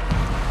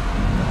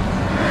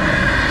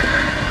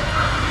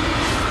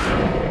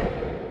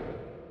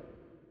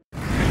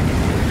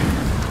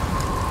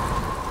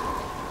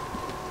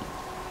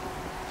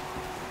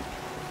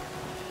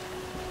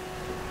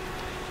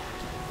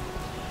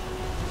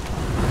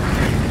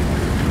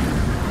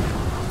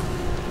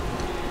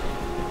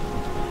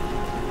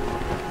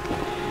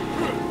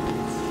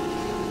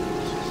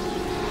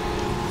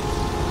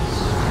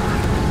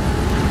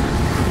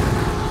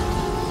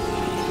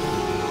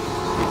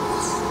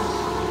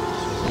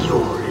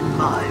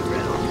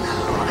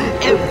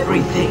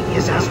 Everything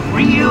is as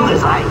real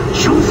as I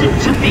choose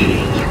it to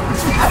be.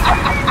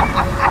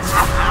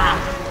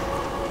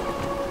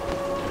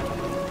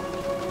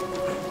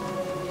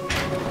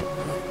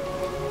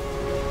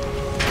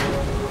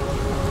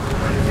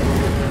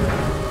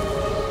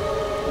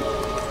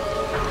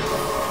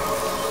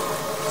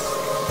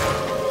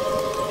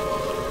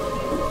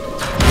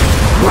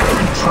 What am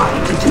I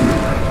trying to do?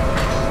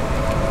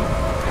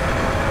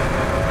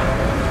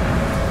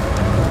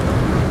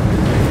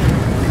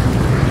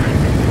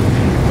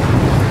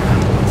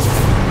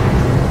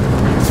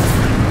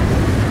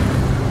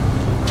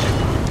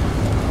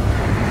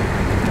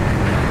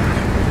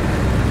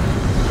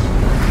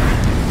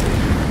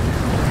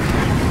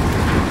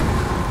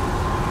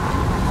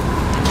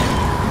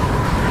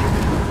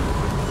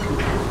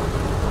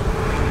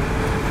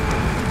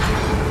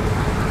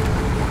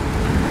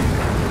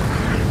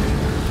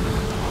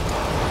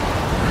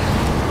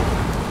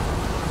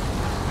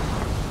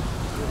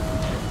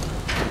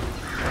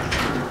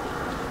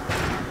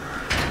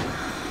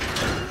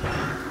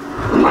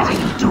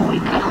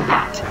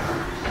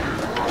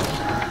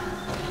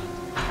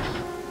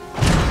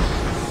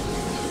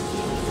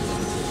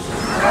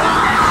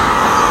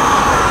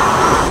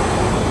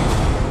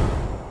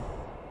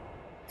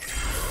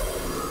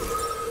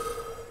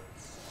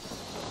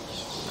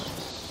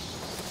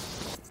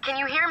 Can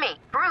you hear me?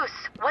 Bruce,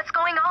 what's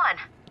going on?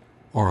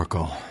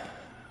 Oracle,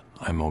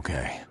 I'm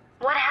okay.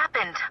 What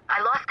happened?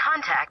 I lost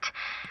contact.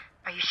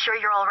 Are you sure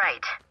you're all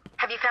right?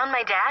 Have you found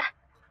my dad?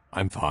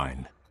 I'm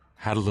fine.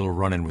 Had a little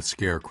run-in with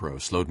Scarecrow,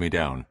 slowed me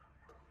down.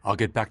 I'll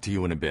get back to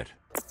you in a bit.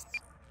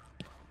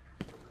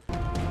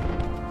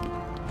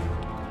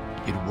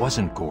 It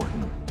wasn't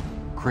Gordon.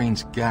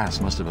 Crane's gas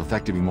must have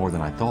affected me more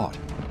than I thought.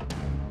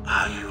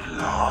 Are you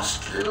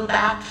lost, little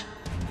bat?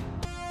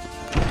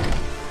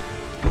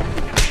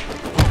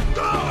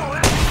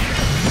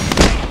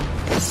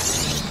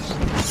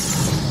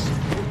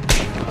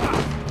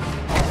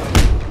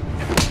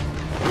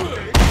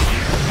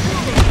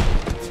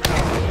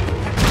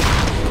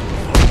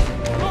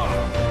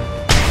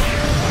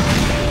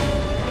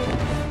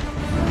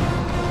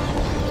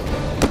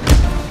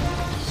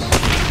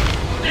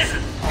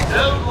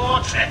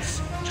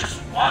 Just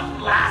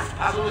one last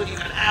puzzle and you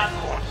can add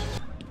more.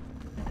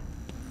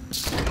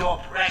 Your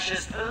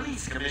precious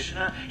police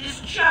commissioner is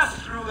just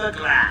through the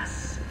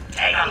glass.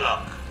 Take a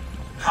look.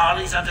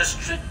 Harley's under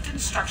strict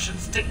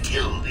instructions to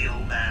kill the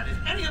old man if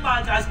any of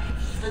my guys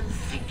even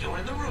think you're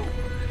in the room.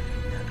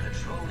 They're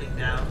patrolling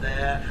down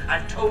there.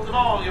 I've told them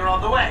all you're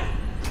on the way.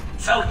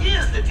 So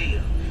here's the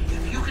deal.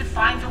 If you could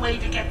find a way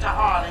to get to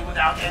Harley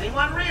without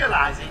anyone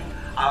realizing,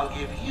 I'll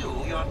give you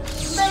your...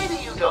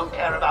 Maybe you don't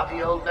care about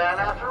the old man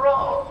after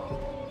all.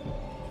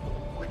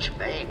 Which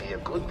may be a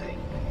good thing,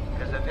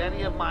 because if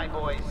any of my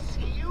boys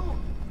see you...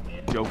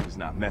 Joker's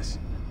not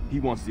messing. He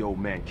wants the old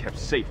man kept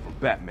safe from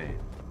Batman.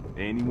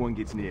 Anyone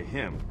gets near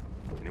him,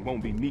 and it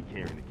won't be me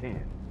carrying the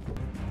can.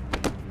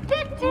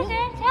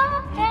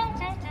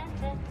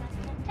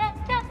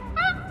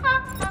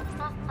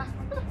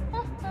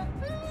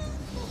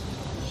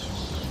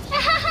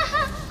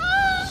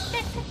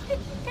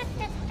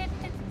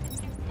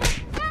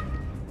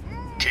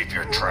 Keep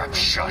your trap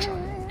shut.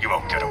 You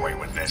won't get away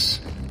with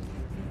this.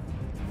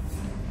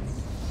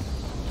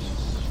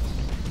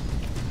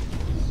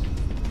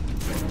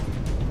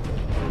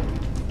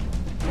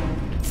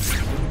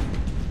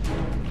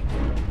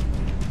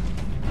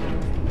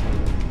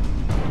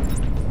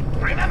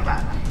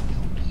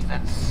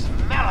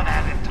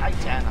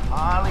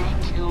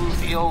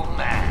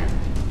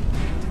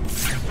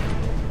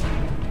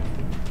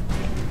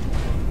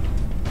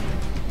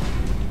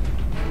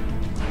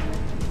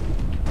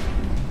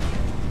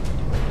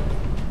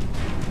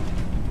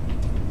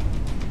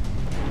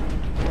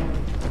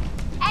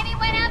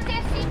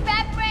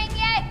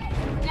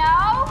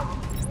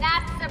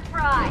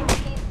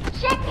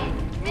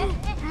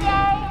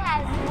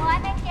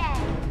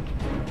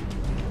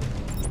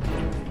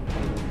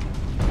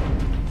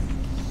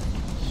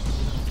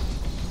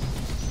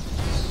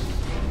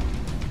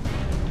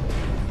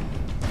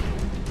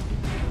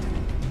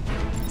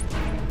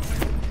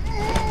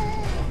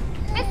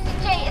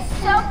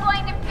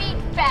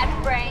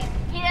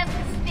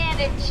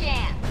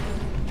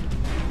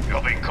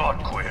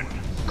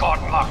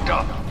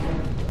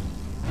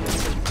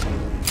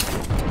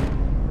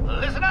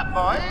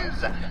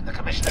 boys. The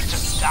commissioner's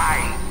just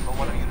dying for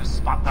one of you to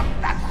spot the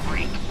Bat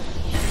Freak.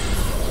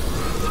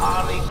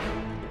 Harley.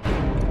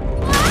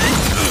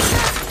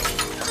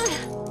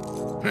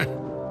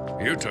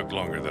 You took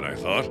longer than I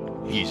thought.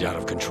 He's out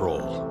of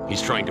control.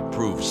 He's trying to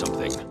prove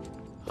something.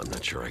 I'm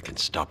not sure I can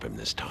stop him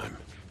this time.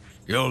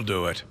 You'll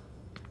do it.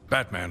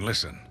 Batman,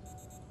 listen.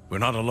 We're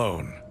not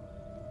alone.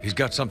 He's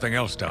got something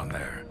else down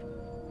there.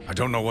 I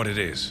don't know what it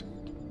is.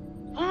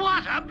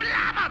 What a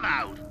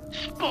blabbermouth!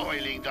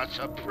 Spoiling the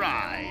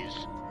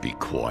surprise. Be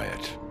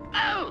quiet.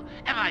 Oh,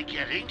 am I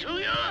getting to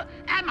you?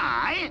 Am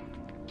I?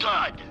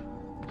 Good.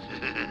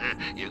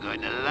 You're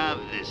going to love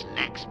this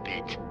next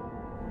bit.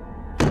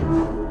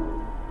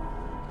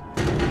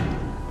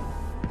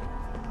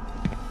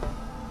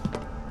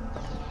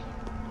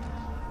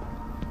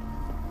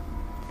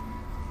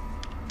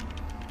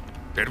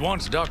 It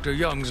wants Dr.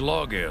 Young's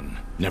login.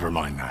 Never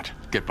mind that.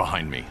 Get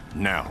behind me,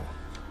 now.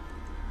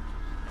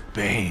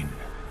 Bane.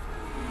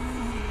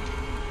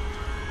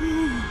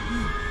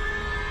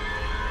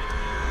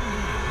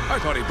 I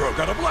thought he broke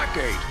out of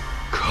Blackgate.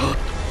 Cut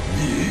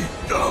me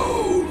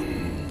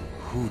down.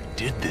 Who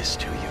did this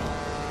to you?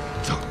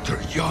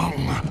 Dr.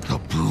 Young, the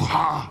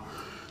Bruja.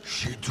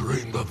 She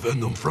drained the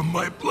venom from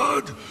my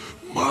blood.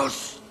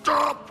 Must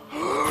stop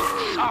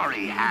her.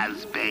 Sorry,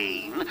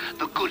 Bane.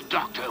 The good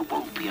doctor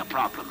won't be a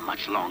problem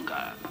much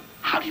longer.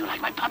 How do you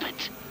like my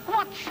puppet?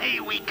 What say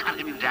we cut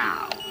him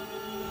down?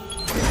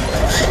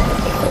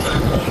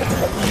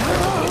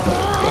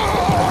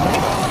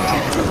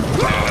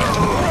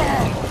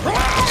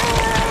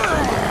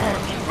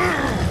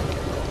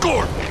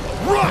 Gordon,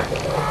 run!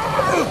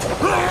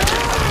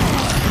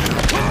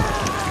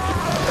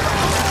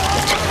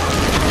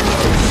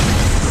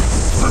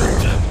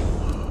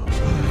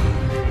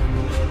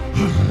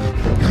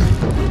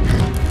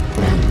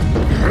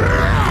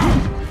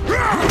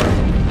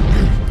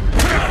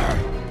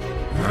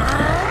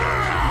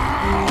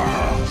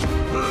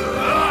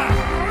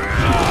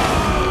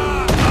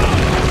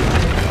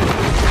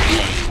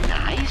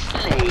 Nice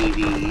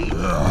lady.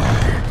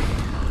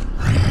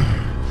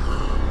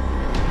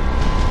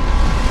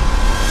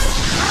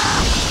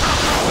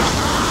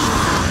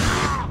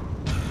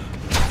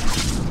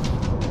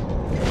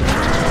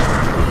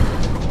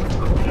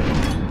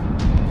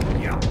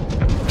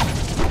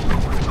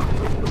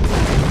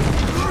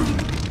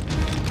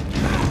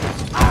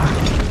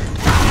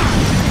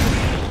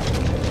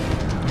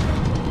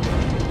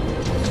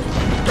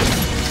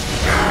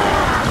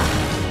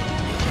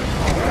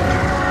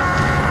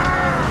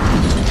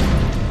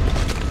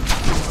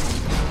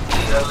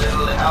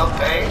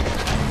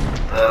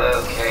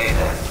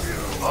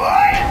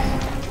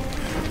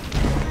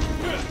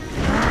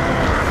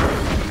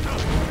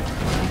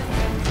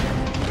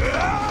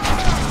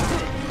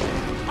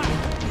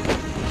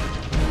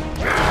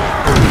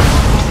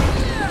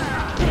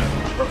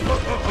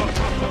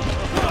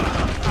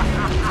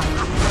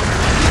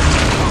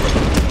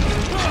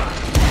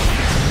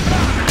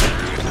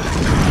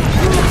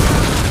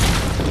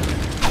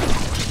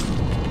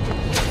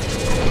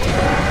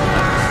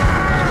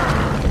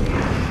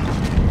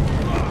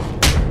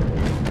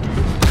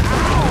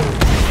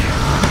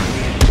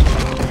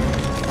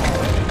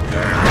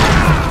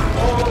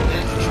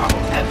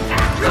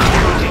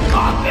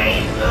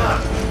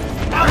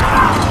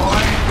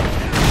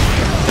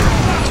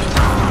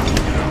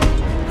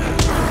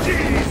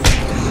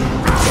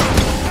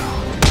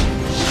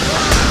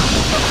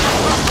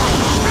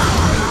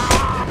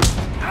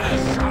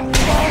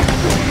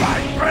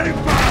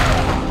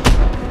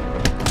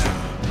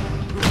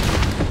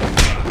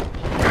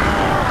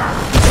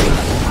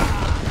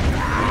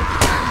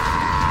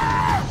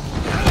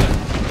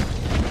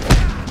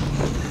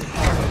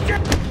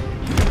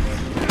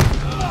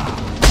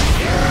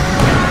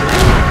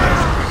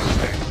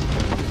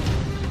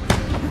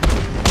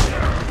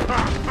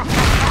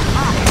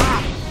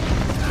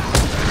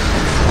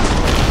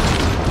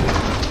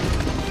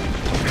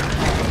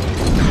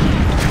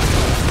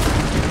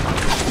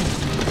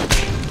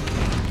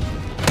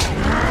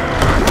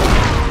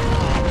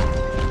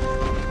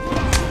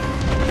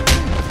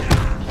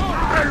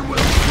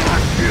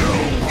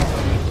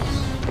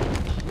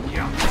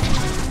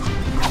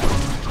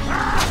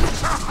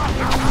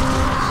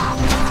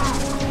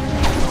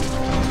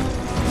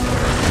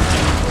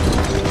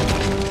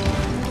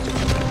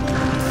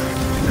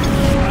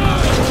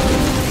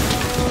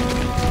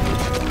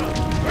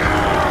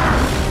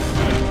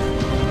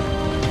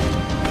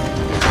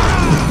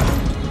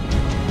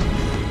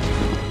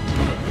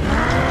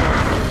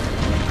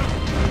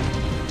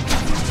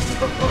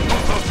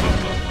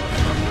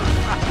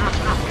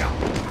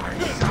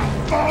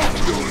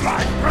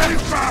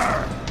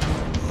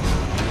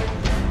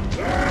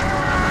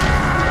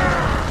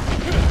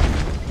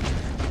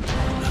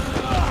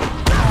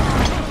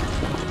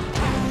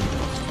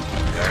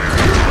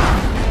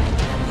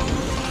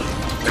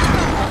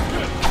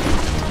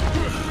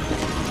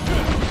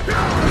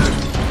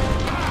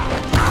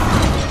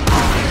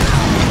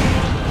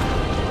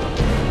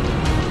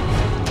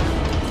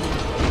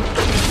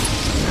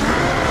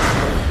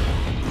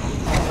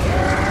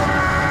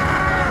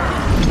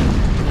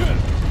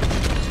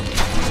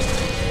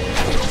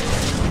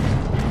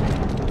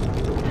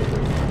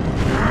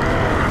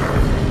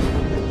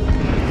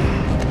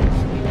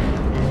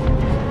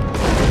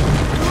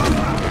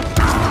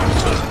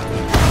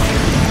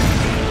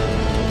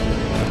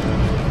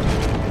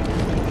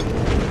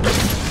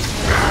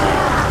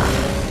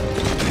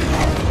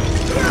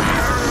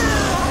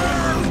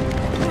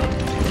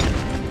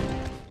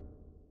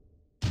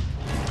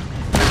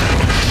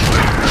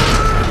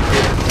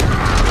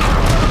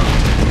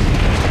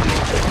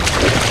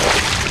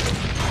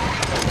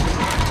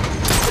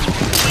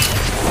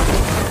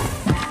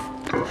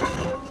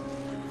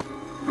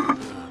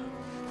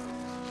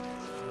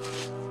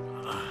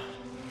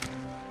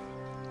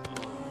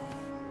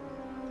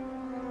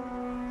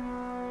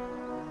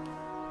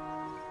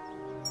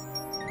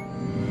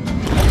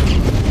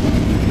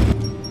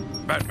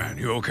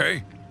 You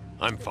okay?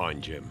 I'm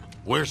fine, Jim.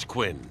 Where's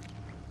Quinn?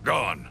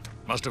 Gone.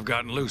 Must have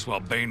gotten loose while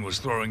Bane was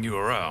throwing you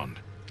around.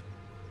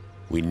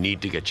 We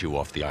need to get you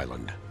off the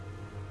island.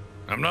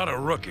 I'm not a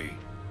rookie.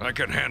 I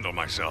can handle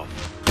myself.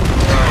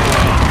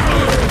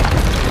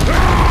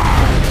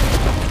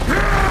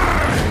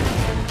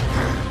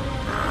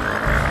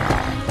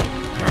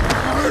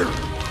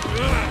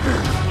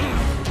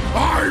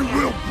 I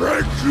will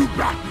break you,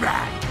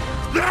 Batman!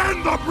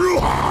 Then the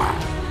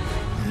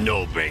Bruja!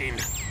 No,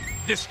 Bane.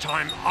 This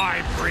time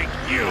I break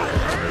you!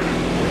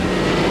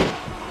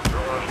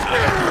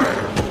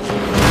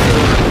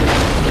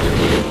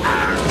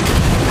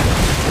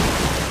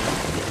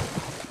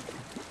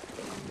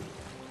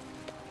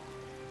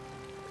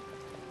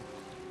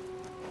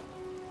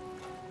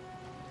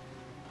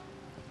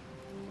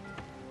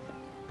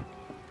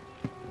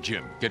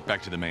 Jim, get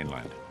back to the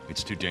mainland.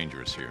 It's too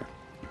dangerous here.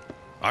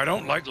 I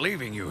don't like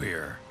leaving you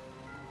here.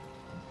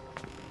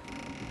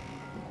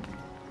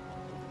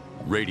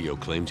 Radio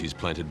claims he's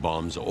planted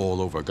bombs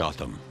all over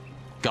Gotham.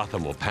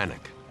 Gotham will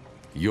panic.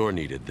 You're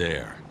needed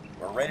there.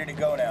 We're ready to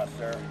go now,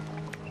 sir.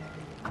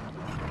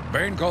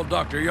 Bane called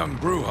Dr. Young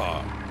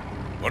Bruja.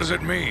 What does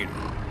it mean?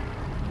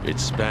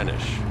 It's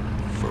Spanish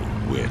for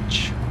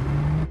witch.